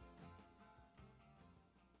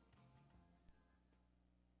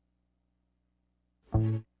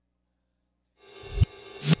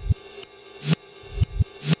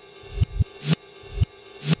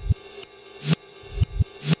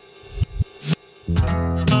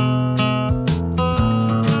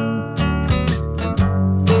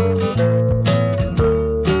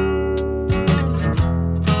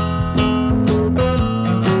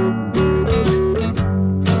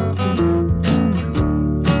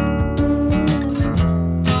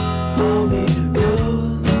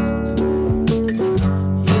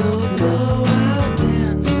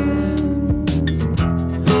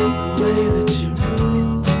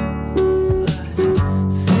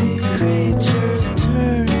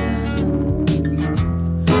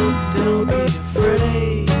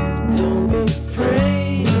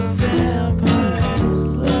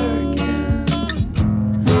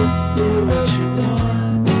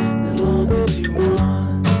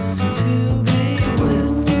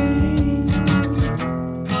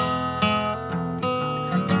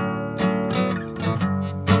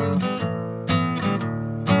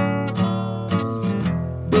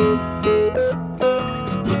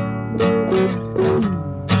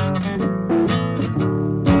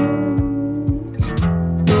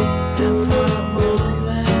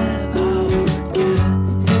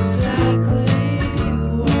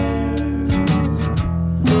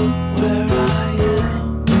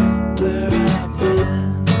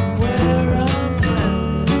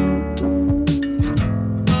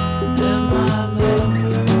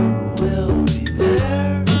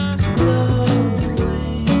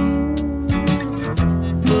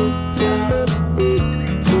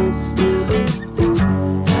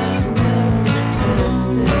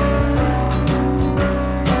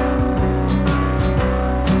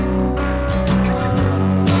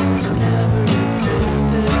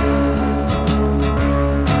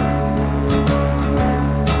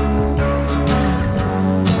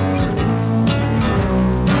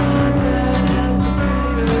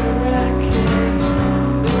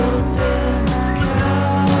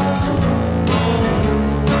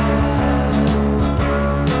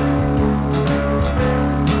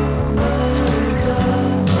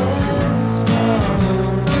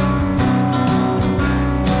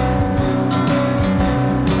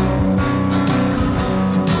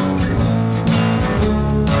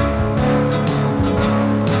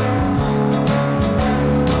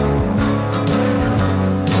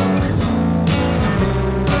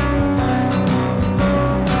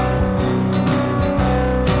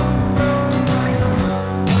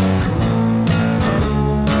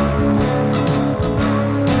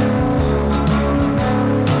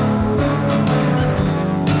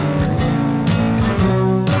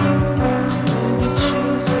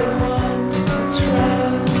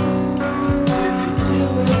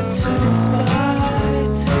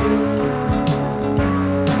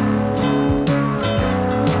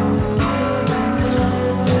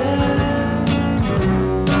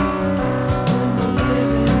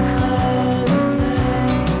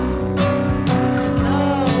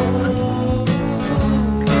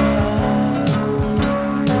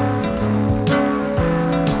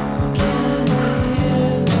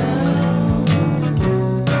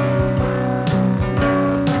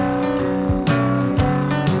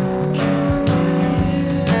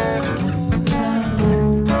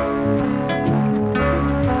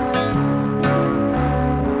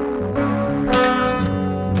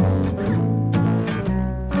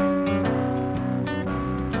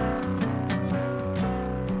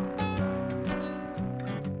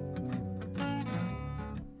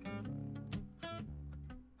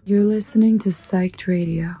 You're listening to Psyched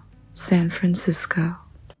Radio, San Francisco.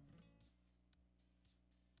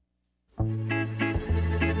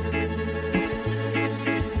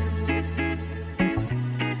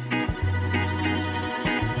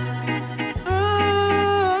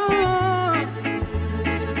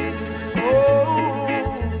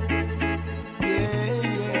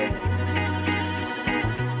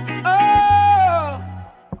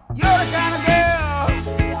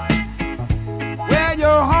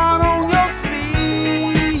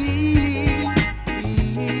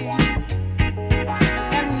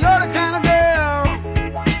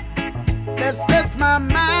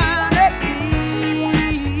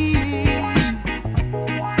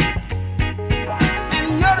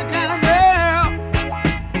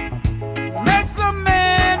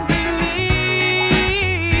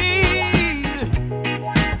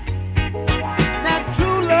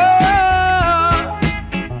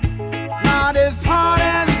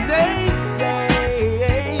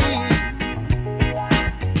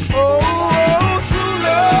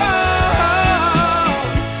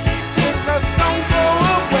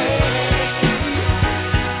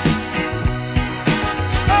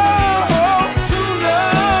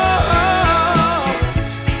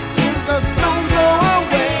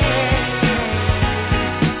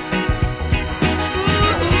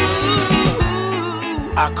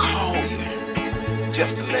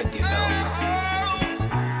 just to let you know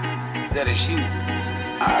that it's you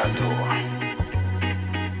I adore.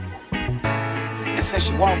 And since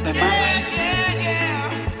you walked in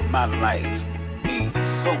my life means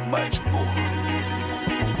so much more.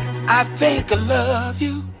 I think I love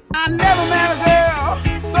you. I never met a girl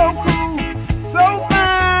so cool, so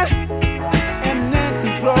fine, and in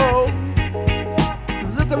control,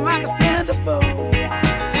 looking like a centerfold.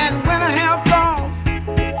 And when I have thoughts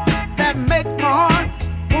that makes my heart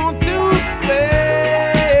want to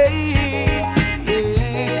stay,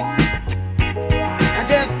 I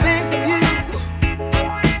just think of you,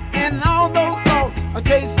 and all those thoughts are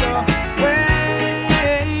chased away.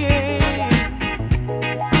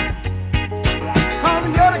 Cause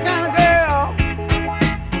you're the kind of girl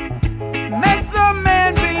makes a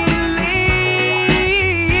man believe.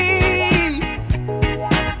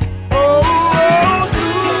 Oh,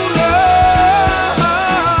 true love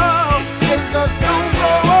just don't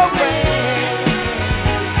go away.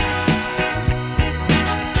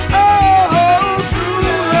 Oh, true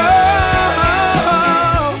love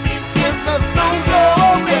just don't go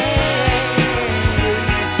away.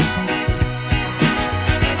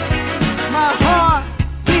 My heart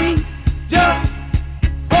beats just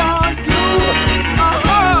for you. My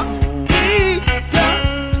heart beats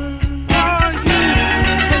just for you.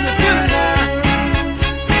 Can you feel it now?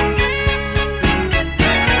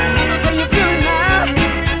 Can you feel it now?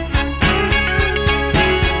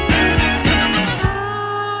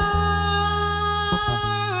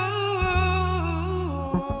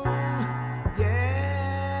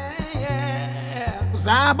 Yeah. 'Cause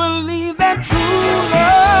I believe that true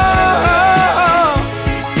love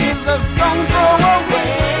is a stone throw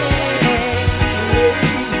away.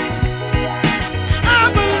 I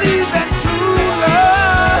believe that true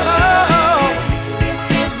love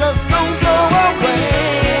is a stone throw away.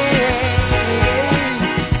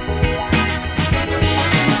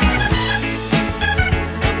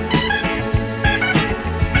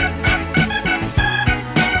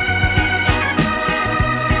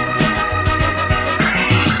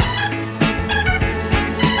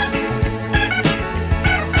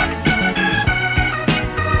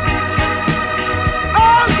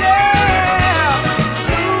 Oh yeah,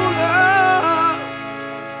 true love.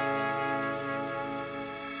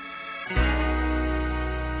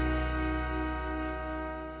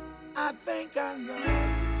 I think I know.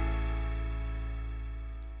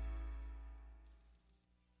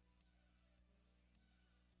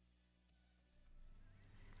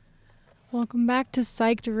 Welcome back to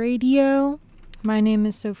Psyched Radio. My name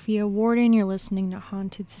is Sophia Warden. You're listening to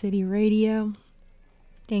Haunted City Radio.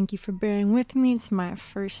 Thank you for bearing with me. It's my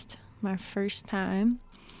first time.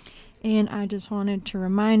 And I just wanted to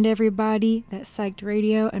remind everybody that Psyched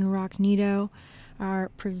Radio and Rocknedo are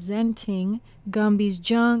presenting Gumby's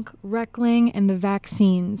Junk, Reckling, and the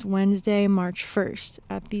Vaccines Wednesday, March 1st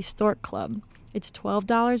at the Stork Club. It's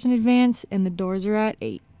 $12 in advance and the doors are at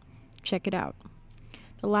 8. Check it out.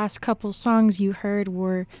 The last couple songs you heard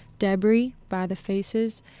were Debris by The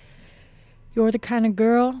Faces, You're the Kind of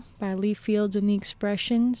Girl by Lee Fields and the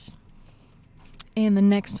Expressions, and the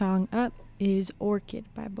next song up is Orchid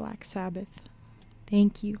by Black Sabbath.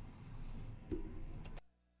 Thank you.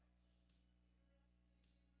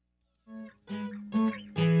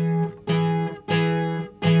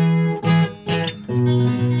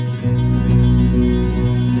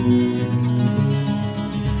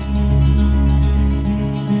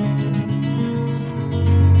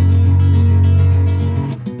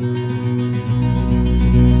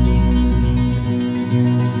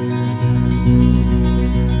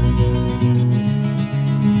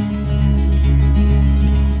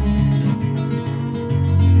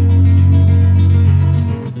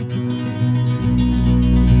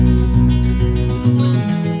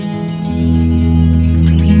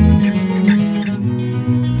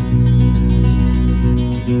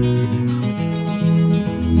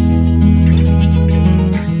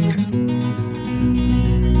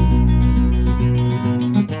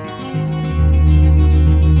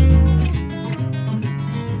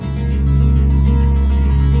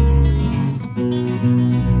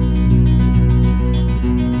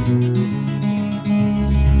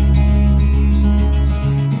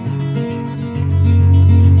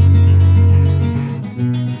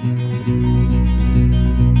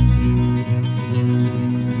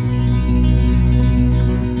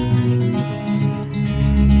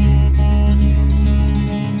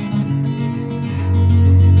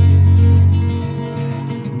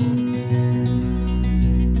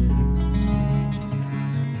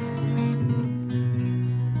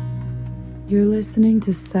 listening to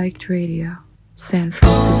Psyched Radio, San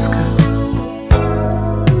Francisco.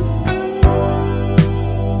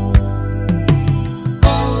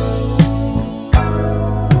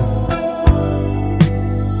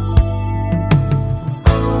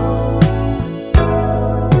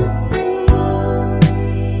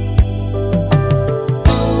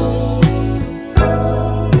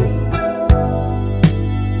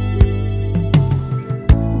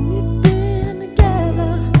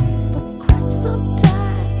 Together for quite some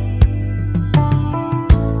time.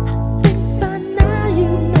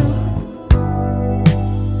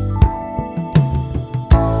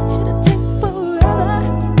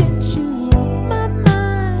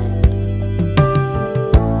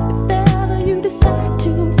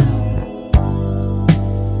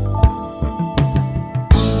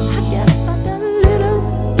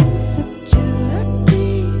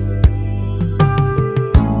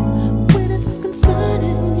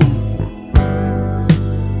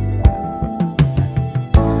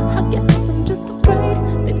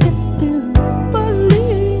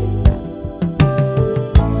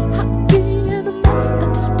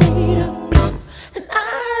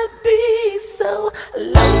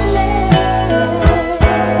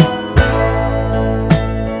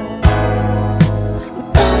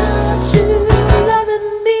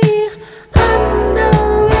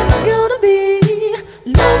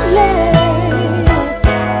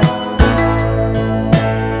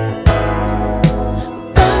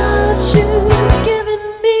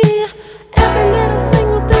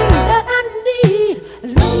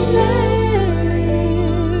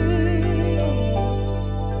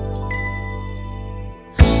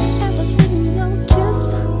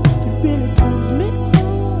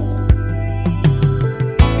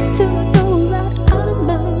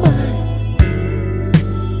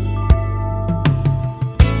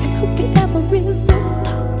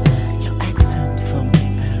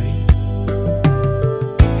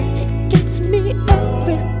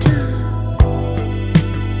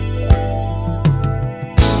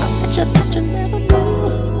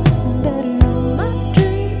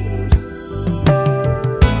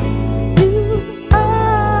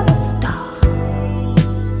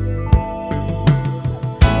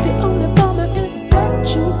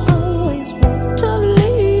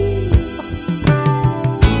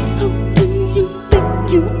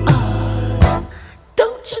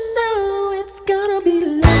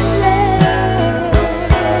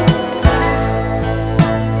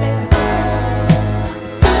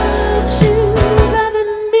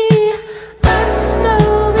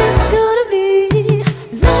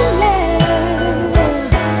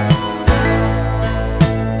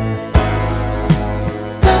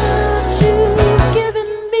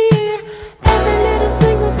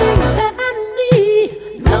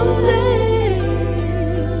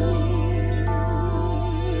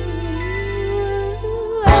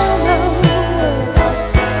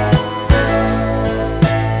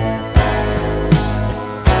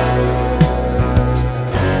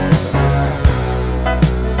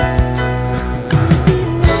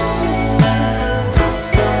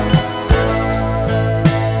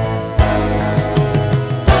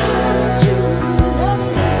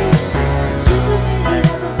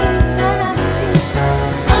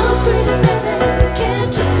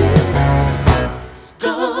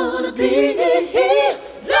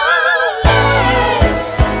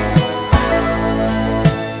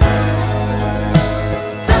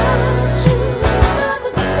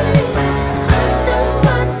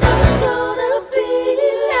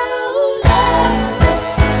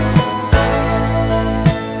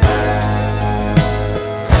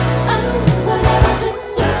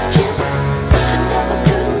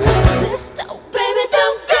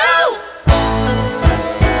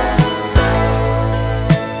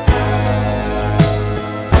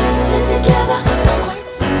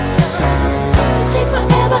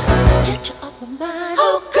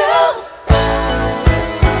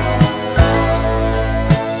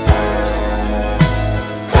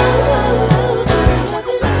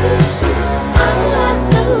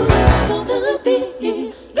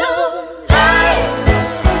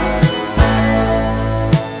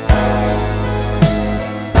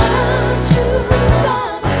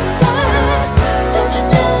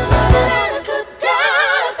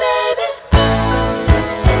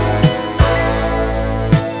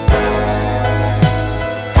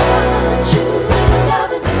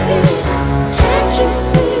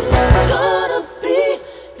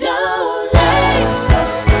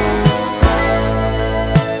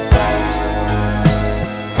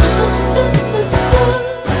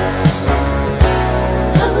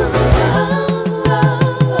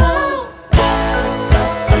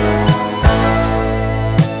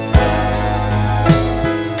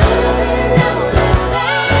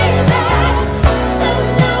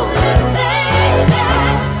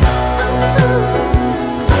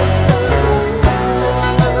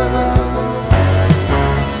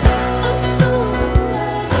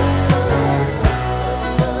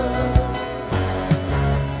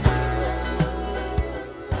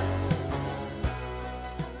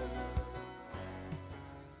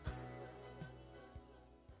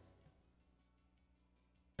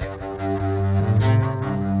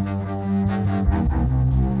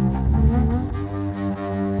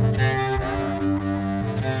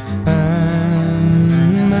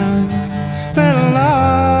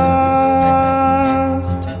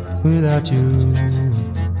 without you,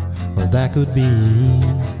 well, that could be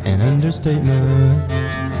an understatement.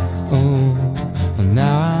 Oh, well,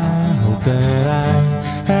 now I hope that I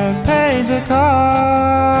have paid the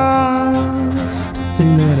cost to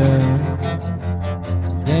let a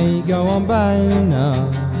day go on by and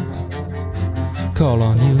not call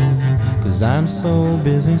on you, 'cause I'm so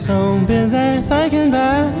busy thinking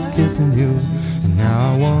about kissing you. And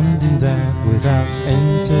now I wanna do that without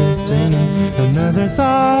entertaining another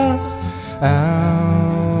thought.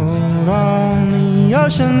 Out on the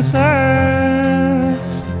ocean surf,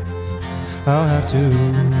 I'll have to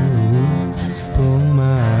pull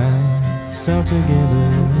myself together.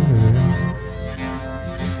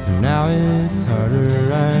 Now it's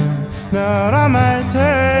harder, I'm not on my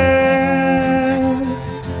turf.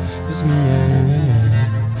 It's me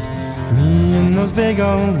and those big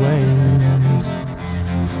old waves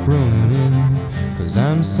rolling in. 'Cause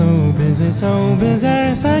I'm so busy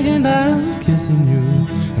thinking about kissing you.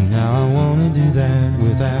 And now I wanna do that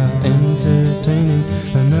without entertaining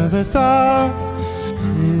another thought.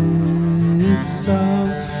 It's so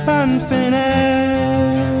unfinished,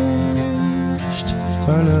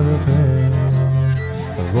 our love affair.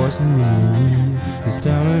 A voice in me is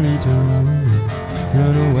telling me to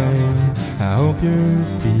run away. I hope your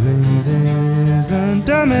feelings isn't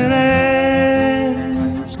diminished.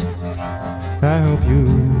 I hope you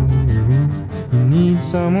need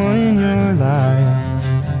someone in your life,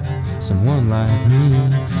 someone like me.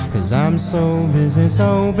 'Cause I'm so busy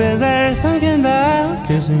thinking about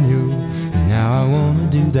kissing you. And now I wanna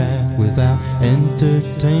do that without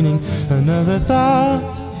entertaining another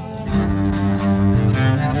thought.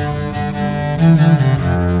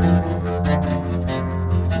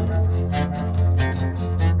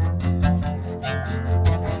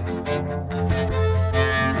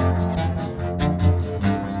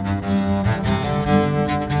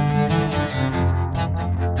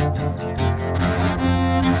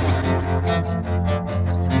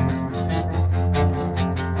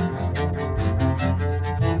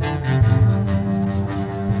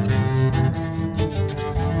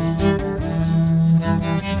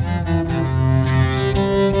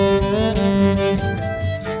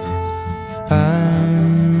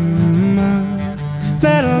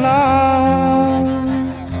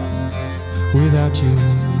 Without you,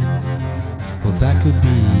 well, that could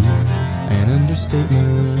be an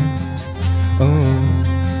understatement. Oh,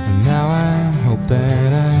 now I hope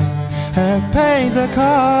that I have paid the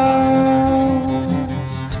cost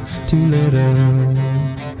to let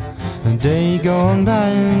a day go on by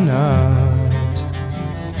and not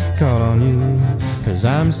call on you. 'Cause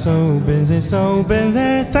I'm so busy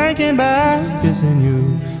thinking about kissing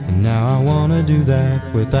you. And now I wanna do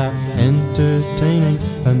that without entertaining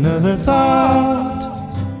another thought.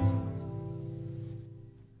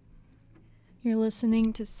 You're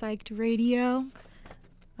listening to Psyched Radio.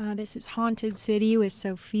 This is Haunted City with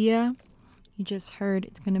Sophia. You just heard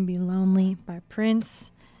It's Gonna Be Lonely by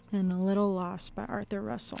Prince and A Little Lost by Arthur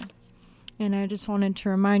Russell. And I just wanted to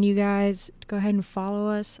remind you guys to go ahead and follow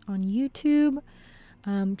us on YouTube.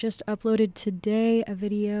 Just uploaded today a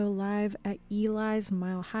video live at Eli's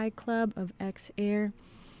Mile High Club of X Air.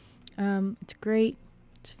 It's great.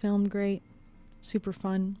 It's filmed great. Super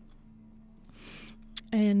fun.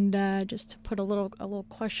 And just to put a little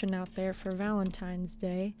question out there for Valentine's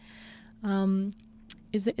Day,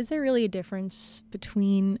 is there really a difference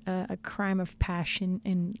between a crime of passion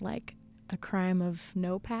and like a crime of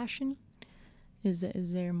no passion? Is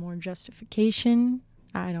there more justification?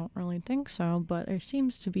 I don't really think so, but there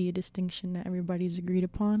seems to be a distinction that everybody's agreed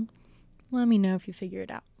upon. Let me know if you figure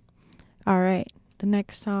it out. All right, the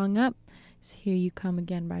next song up is Here You Come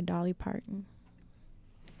Again by Dolly Parton.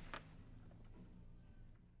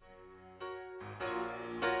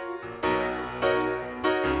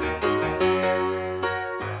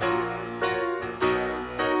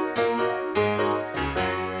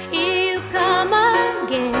 Here you come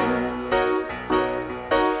again,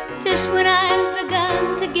 just when I've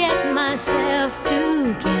begun to get myself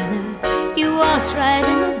together. You waltz right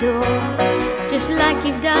in the door, just like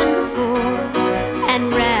you've done before,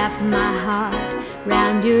 and wrap my heart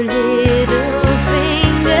round your little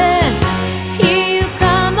finger. Here you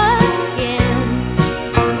come again,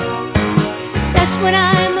 just when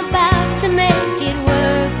I'm about to make it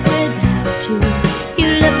work without you. You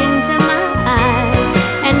look into my eyes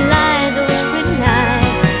and lie those pretty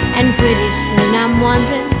lies, and pretty soon I'm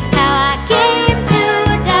wondering how I came to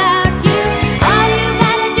doubt you. All you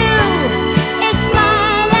gotta do is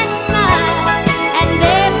smile and smile, and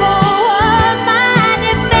there go all my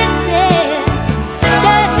defenses.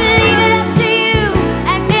 Just leave it up to you,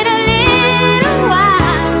 and in a little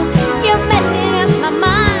while your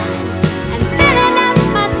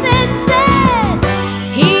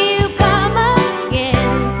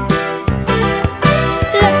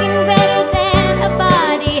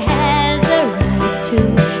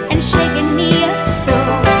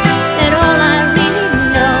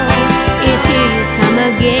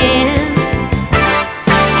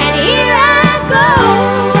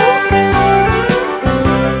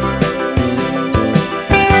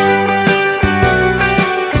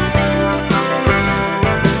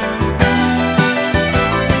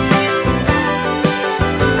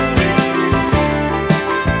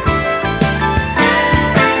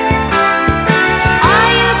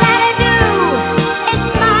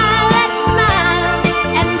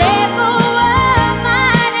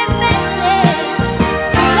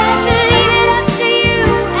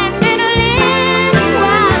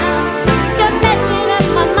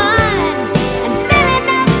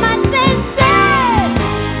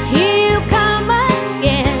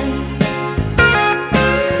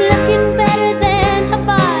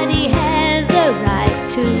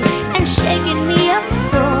and shaking me up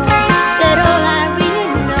so that all I really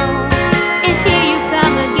know is here you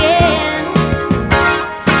come again.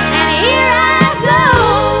 And here I go,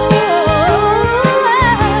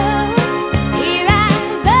 here I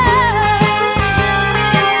go,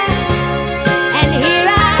 and here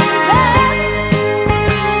I go,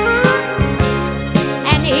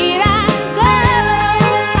 and here I go.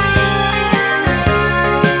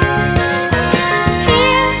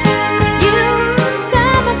 Here you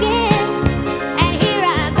come again, and here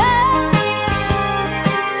I go,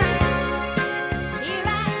 here I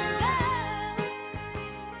go.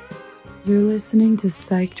 You're listening to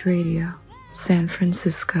Psyched Radio, San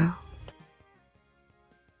Francisco.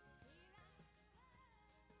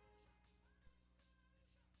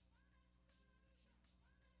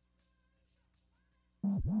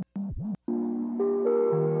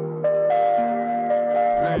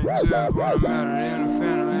 Late tears when I'm at it in the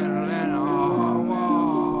phantom in Atlanta.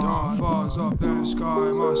 Dawn falls up in the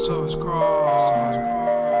sky, my soul's crossed.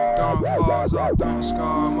 Dawn falls up in the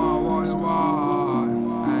sky, my water's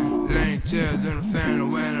wide. Late tears in the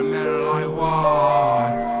phantom when I'm at it like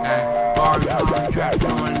wide. Barbie on the track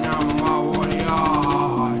doing number my water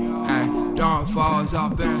yard. Dawn falls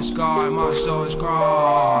up in the sky, my soul's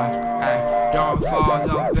crossed. Dawn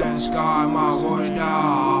falls up in the sky, my water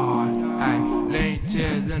died. Late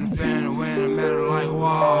tears in the phantom when I'm at it like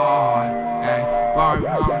wide. Barbie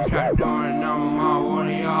on the track doing number my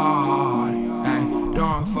water yard.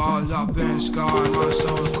 Dawn falls up in the sky, my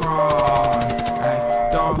soul's crossed.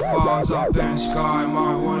 Dawn falls up in the sky,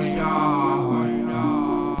 my water yard.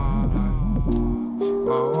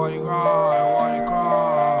 My water cry, water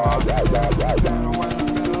cry. Phantom when I'm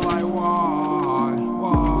at it like wide,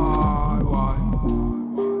 wide.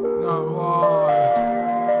 Not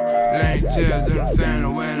wide. Late tears in the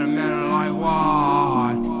phantom when I'm at it like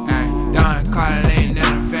wide. Dying Colleen in the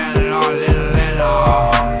phantom, all little letter.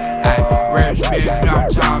 Rich bitch drop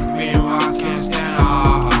top of me while I can't stand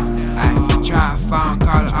off. Try to find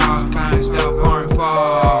color, all kind of stuff on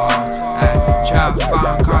fall. Try to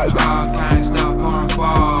find color, all kind of stuff on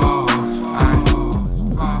fall.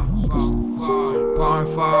 Born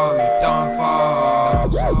fall, we don't fall.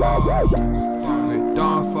 We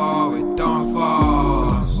don't fall, we don't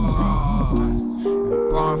fall.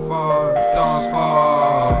 Born fall, we don't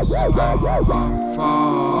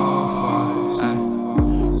fall.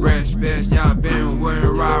 Rich bitch, y'all been with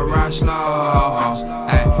ride slow.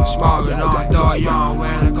 Smoking on door, young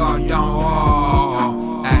when I go down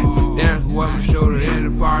wall. Dance with my shooter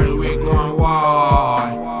in the party, we going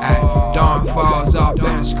wild. Dawn falls up in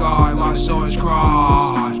the sky, my soul is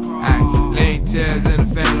crossed. Late tears in the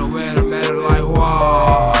phantom when I'm at it like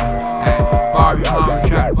wide. Barbie on the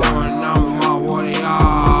track doing number my water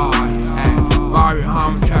yard. Barbie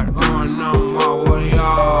on the track doing number my water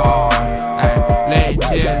yard. Late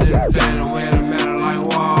tears in the phantom when I'm at it like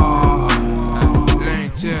wide.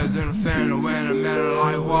 Late tears in the phantom when I'm at it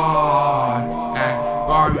like wide.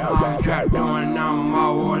 Barbie on the track doing number my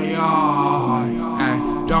water yard.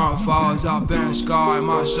 Dawn falls up in the sky,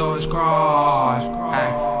 my soul is crossed.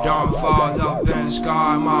 Dawn falls up in the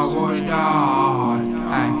sky, my water died.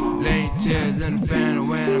 Late tears in the phantom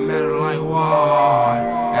when I'm at it like wide.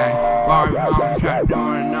 Barbie on the track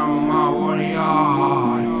doing number my water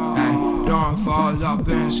yard. Dawn falls up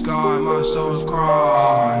in the sky, my soul is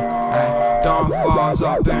crossed. Dawn falls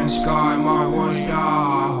up in the sky, my water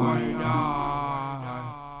died.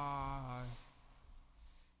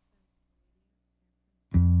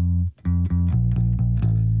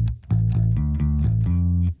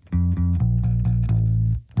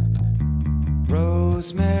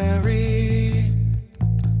 Rosemary,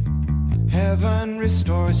 heaven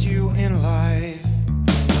restores you in life.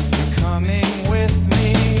 You're coming with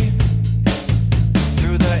me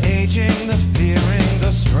through the aging, the fearing,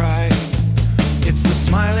 the strife. It's the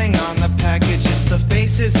smiling on the package, it's the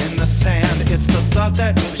faces in the sand. It's the thought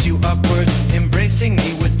that moves you upwards, embracing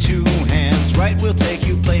me with two hands. Right, we'll take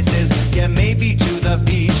you places, yeah, maybe to the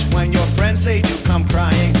beach. When your friends, they do come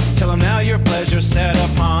crying, tell them now your pleasure's set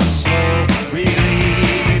upon slow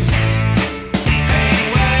release.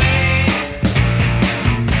 Anyway,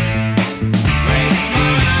 great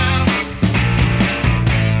smile.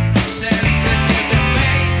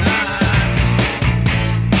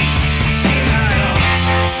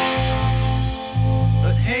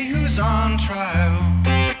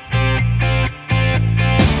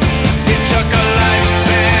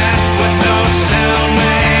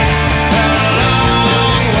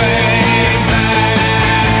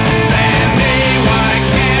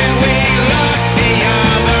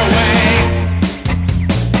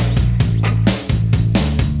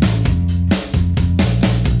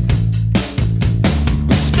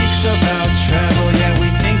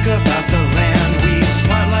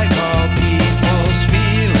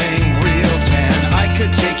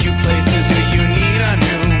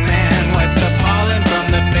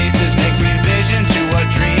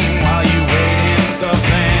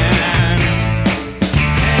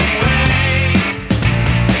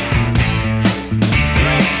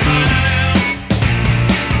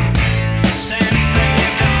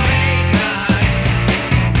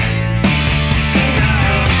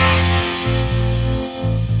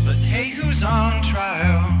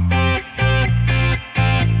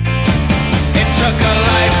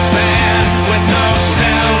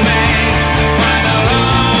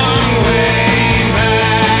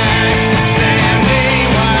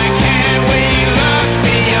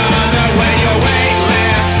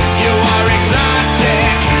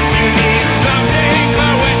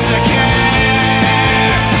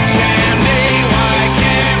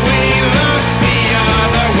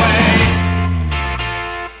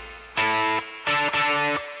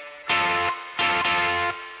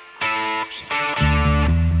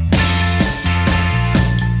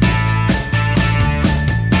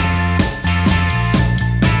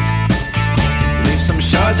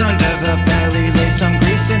 cards under the belly, lay some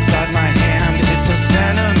grease inside my hand. It's a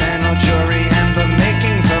sentimental jury and the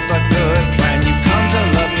makings of a good plan. You've come to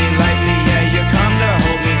love me lightly, yeah, you come to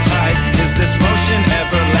hold me tight. Is this motion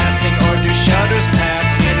everlasting or do shudders pass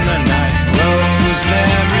in the night?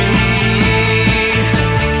 Rosemary,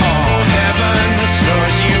 oh heaven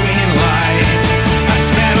restores you in life. I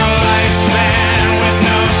spent a lifespan with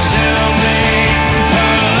no cellmate, a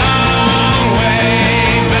long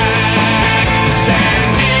way back.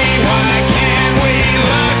 Sandy, why can't we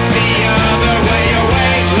look the other way? You're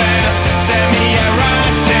weightless,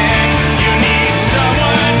 semi-erotic. You need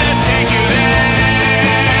someone to take you there.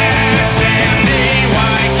 Sandy,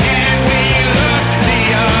 why can't we look the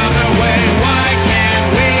other way? Why can't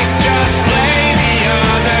we just play the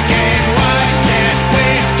other game? Why can't we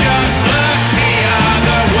just look the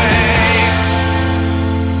other way?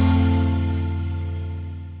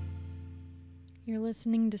 You're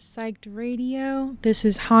listening to Psyched Radio. This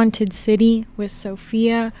is Haunted City with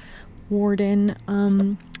Sophia Warden.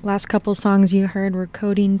 Last couple songs you heard were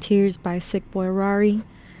Codeine Tears by Sick Boy Rari,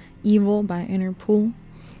 Evil by Interpol,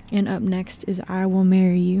 and up next is I Will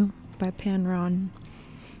Marry You by Panron.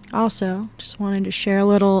 Also, just wanted to share a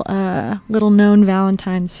little known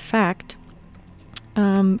Valentine's fact.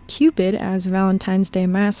 Cupid, as Valentine's Day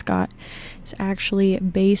mascot, is actually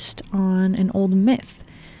based on an old myth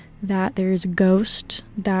that there's a ghost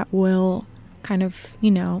that will kind of,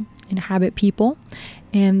 inhabit people,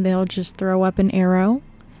 and they'll just throw up an arrow,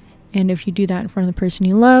 and if you do that in front of the person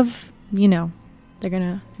you love, they're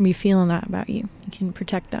gonna be feeling that about you. You can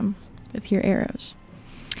protect them with your arrows.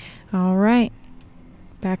 All right,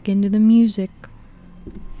 back into the music.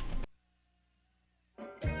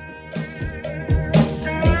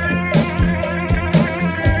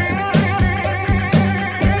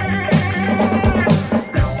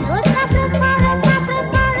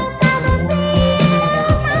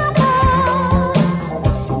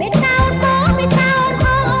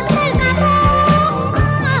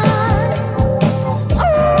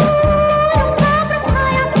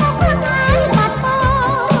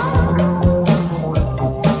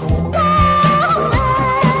 Oh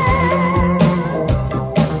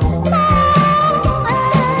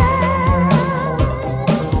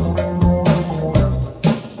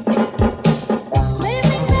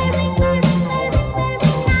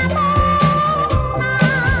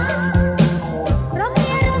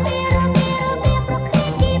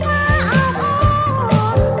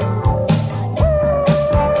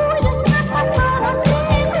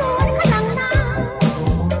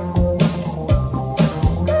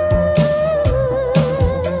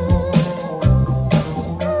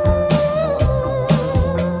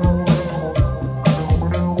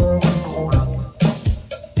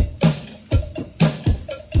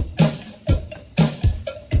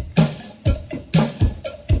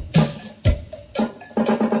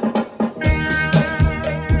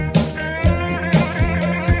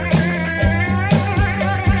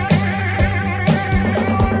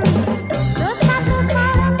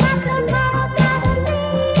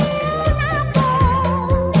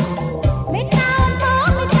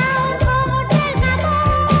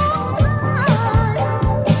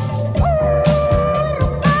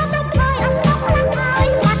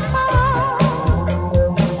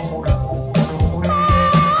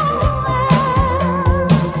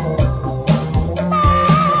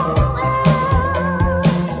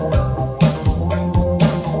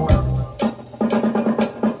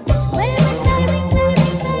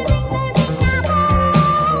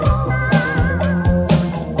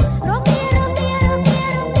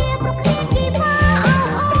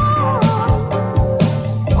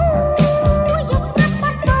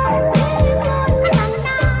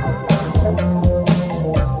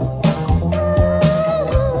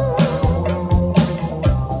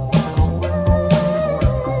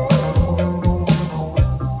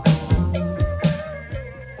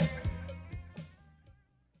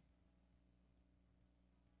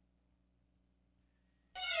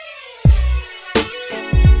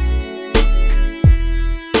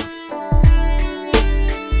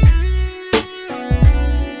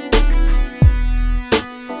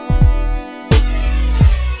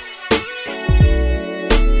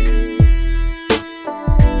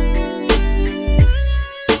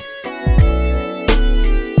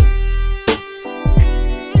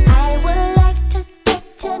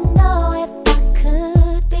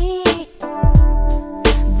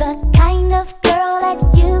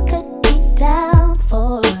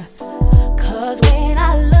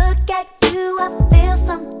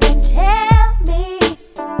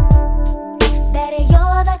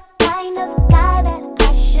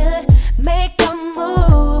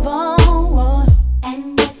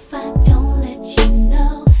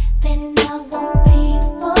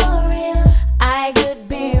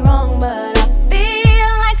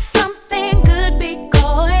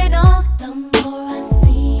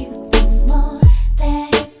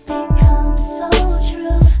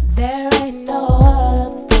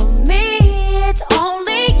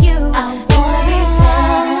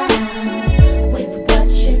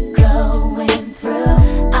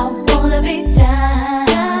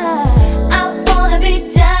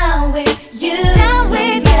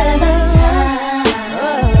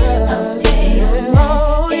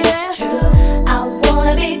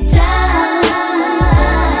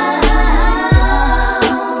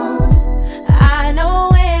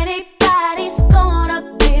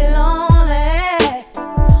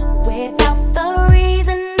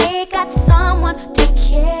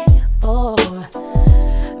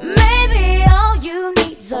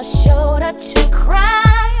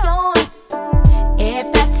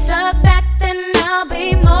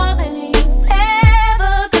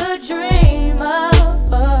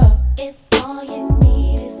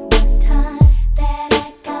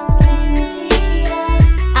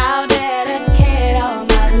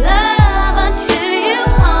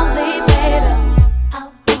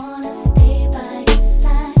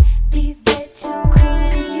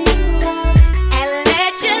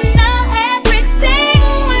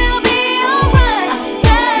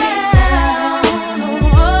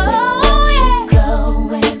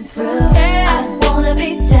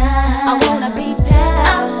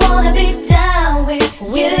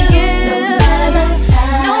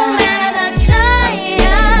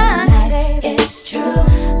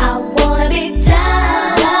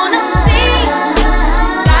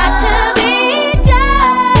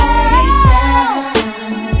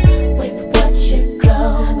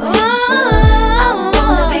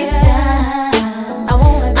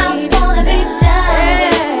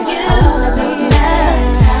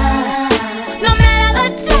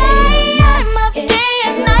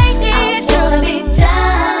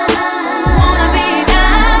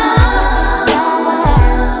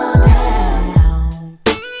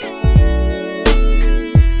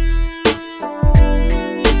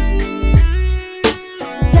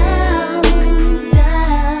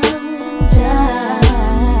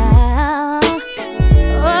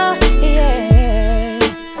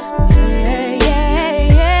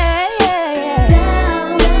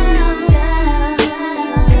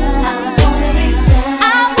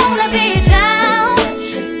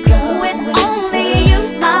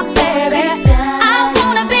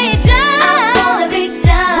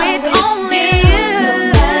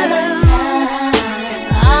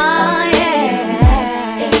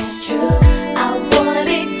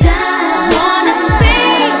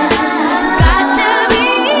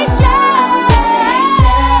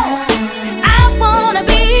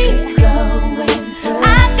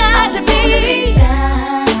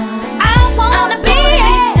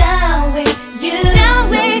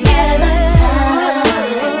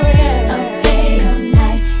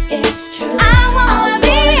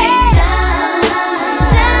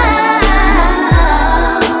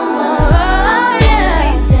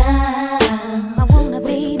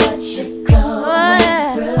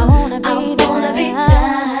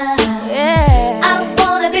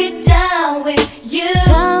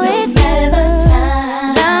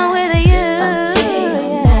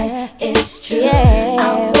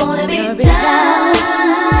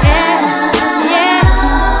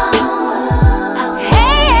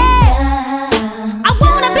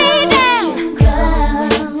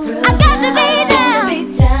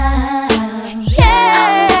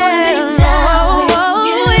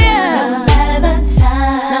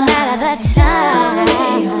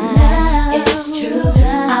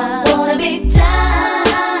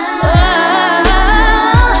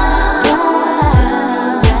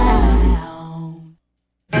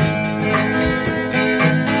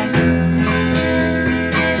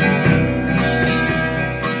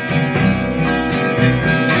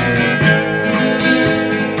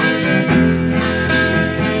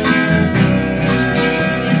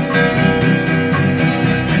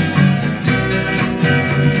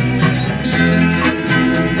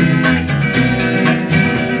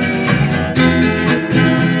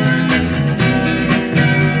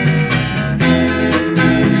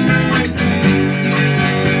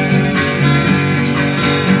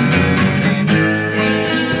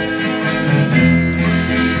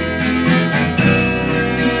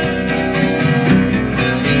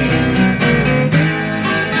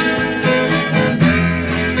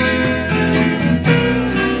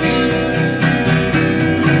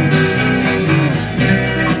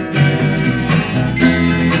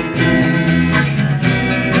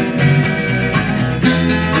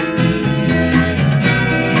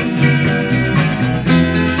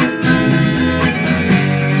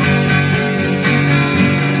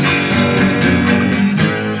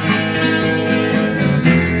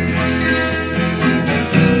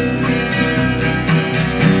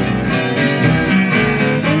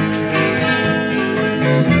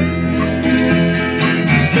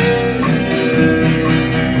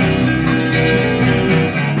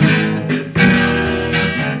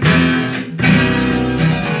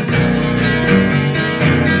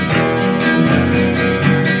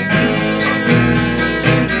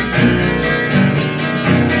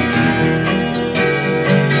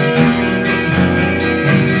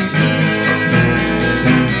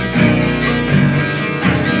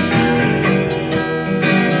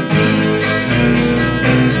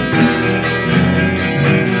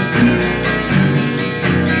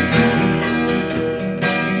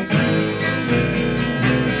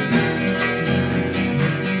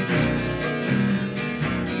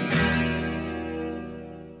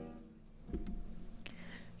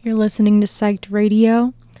You're listening to Psyched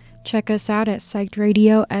Radio. Check us out at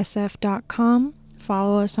psychedradiosf.com.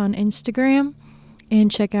 Follow us on Instagram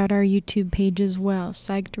and check out our YouTube page as well,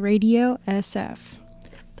 Psyched Radio SF.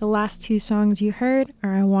 The last two songs you heard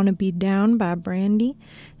are I Wanna Be Down by Brandy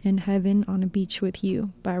and Heaven on a Beach with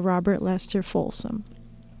You by Robert Lester Folsom.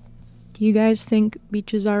 Do you guys think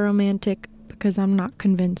beaches are romantic? Because I'm not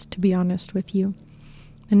convinced, to be honest with you.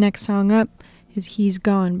 The next song up is He's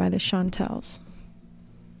Gone by the Chantels.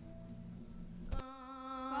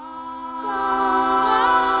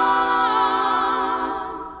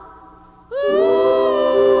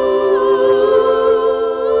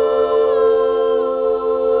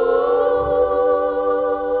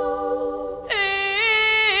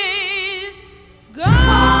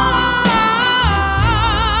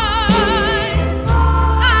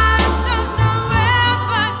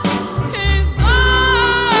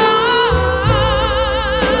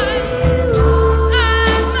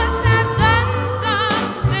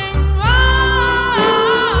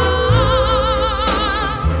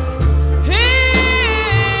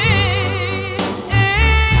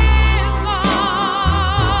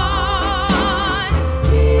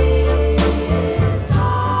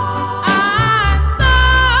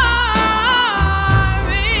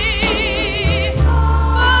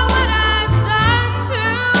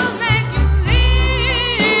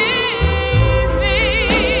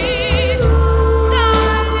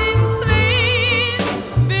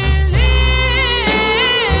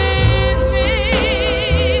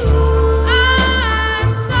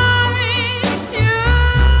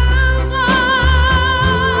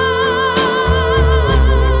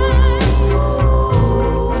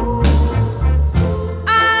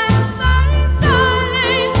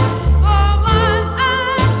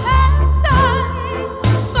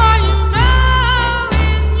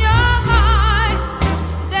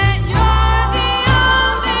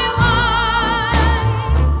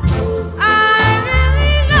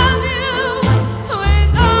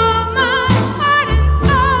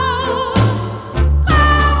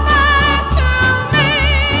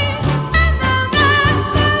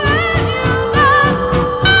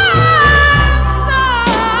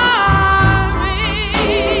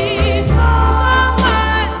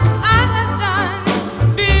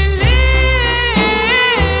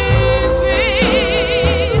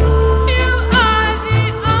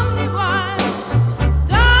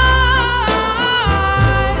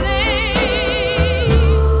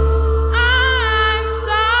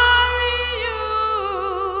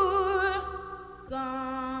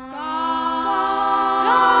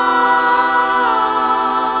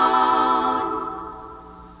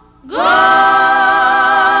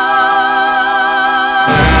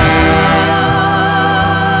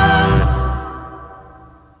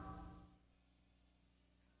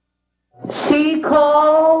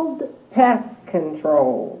 Pest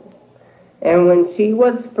control. And when she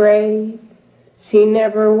was sprayed, She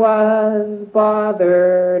never was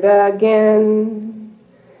bothered again.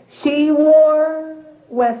 She wore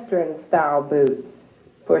Western-style boots,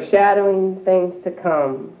 foreshadowing things to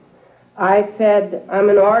come. I said, I'm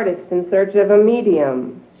an artist in search of a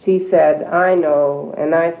medium. She said, I know.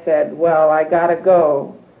 And I said, well, I gotta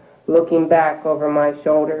go, looking back over my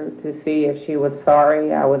shoulder to see if she was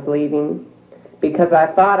sorry I was leaving, because I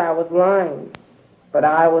thought I was lying. But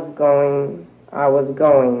I was going, I was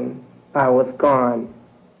gone.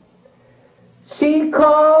 She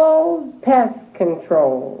called pest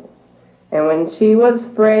control, and when she was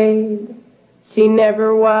afraid, she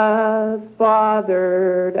never was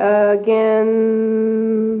bothered again.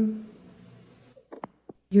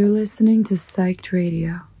 You're listening to Psyched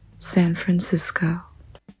Radio, San Francisco.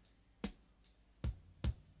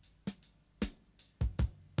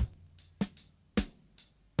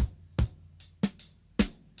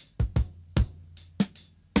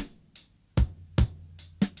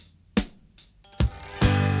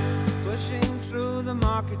 Pushing through the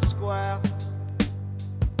market square,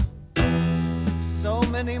 so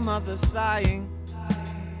many mothers sighing.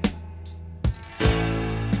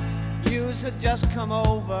 News had just come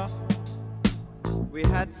over. We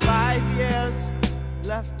had 5 years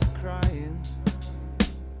left crying.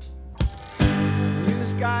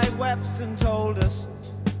 News guy wept and told us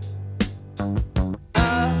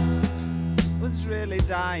Earth was really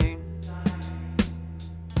dying.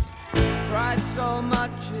 Cried so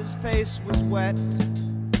much his face was wet.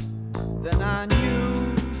 Then I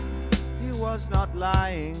knew he was not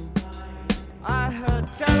lying. I heard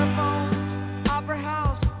telephones, opera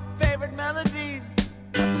house, favorite melodies.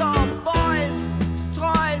 I saw boys,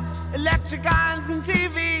 toys, electric irons and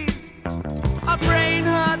TVs. My brain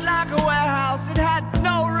hurt like a warehouse, it had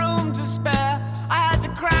no room to spare. I had to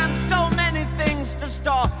cram so many things to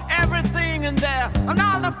store everything in there. And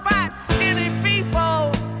all the fat, skinny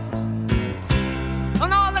people,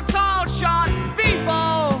 and all the tall, short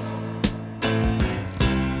people,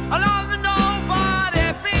 and all the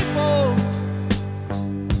nobody people,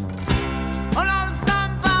 and all the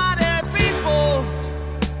somebody people.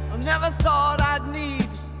 I never thought I'd need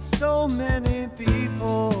so many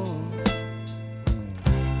people.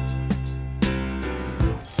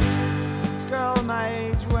 Girl my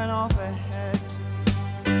age went off ahead,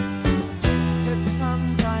 hit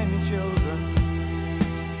some tiny children.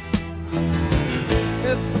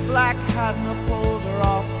 If the black hadn't have pulled her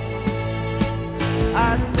off,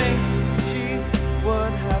 I think she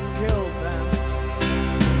would have killed them.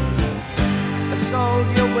 A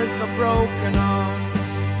soldier with a broken arm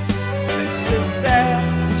fixed his stare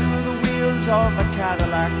to the wheels of a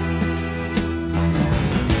Cadillac.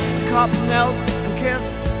 A cop knelt and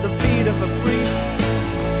kissed the feet of a priest,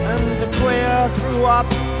 and a queer threw up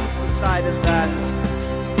the sight of that.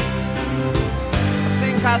 I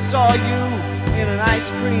think I saw you in an ice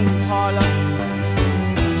cream parlor,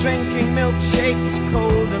 drinking milkshakes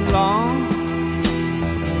cold and long,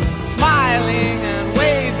 smiling and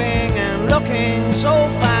waving and looking so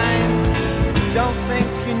fine. Don't think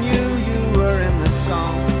you knew you were in the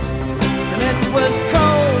song. And it was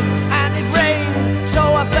cold and it rained, so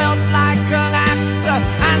I felt like an actor,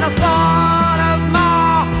 and I thought of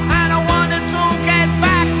more, and I wanted to get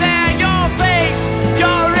back there. Your face,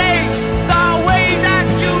 your race, the way that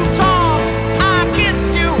you talk, I kiss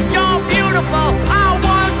you, you're beautiful, I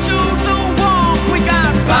want you to walk. We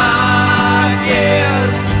got 5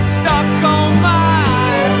 years stuck on my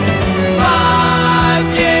 5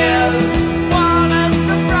 years. What a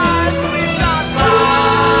surprise, we got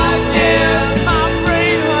 5 years. My brain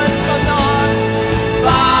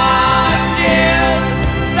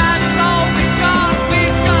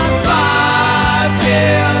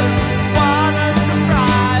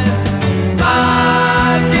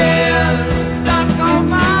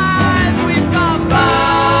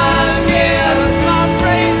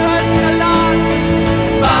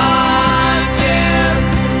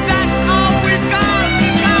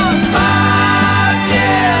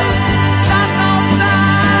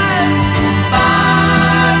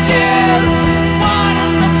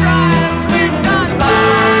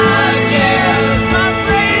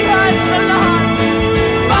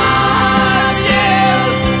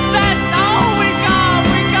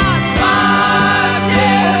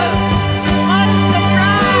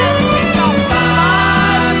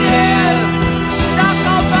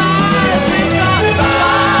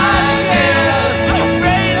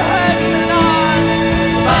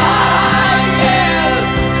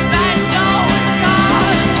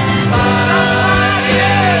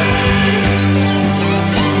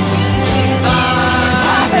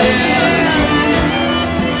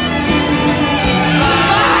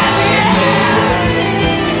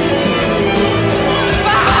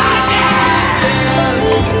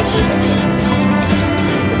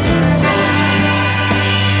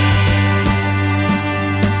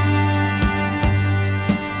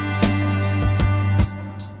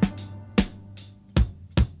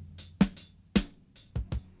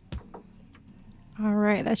All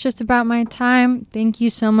right, that's just about my time. Thank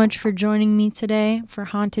you so much for joining me today for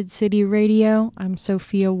Haunted City Radio. I'm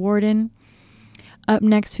Sophia Warden. Up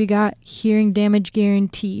next, we got Hearing Damage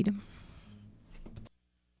Guaranteed.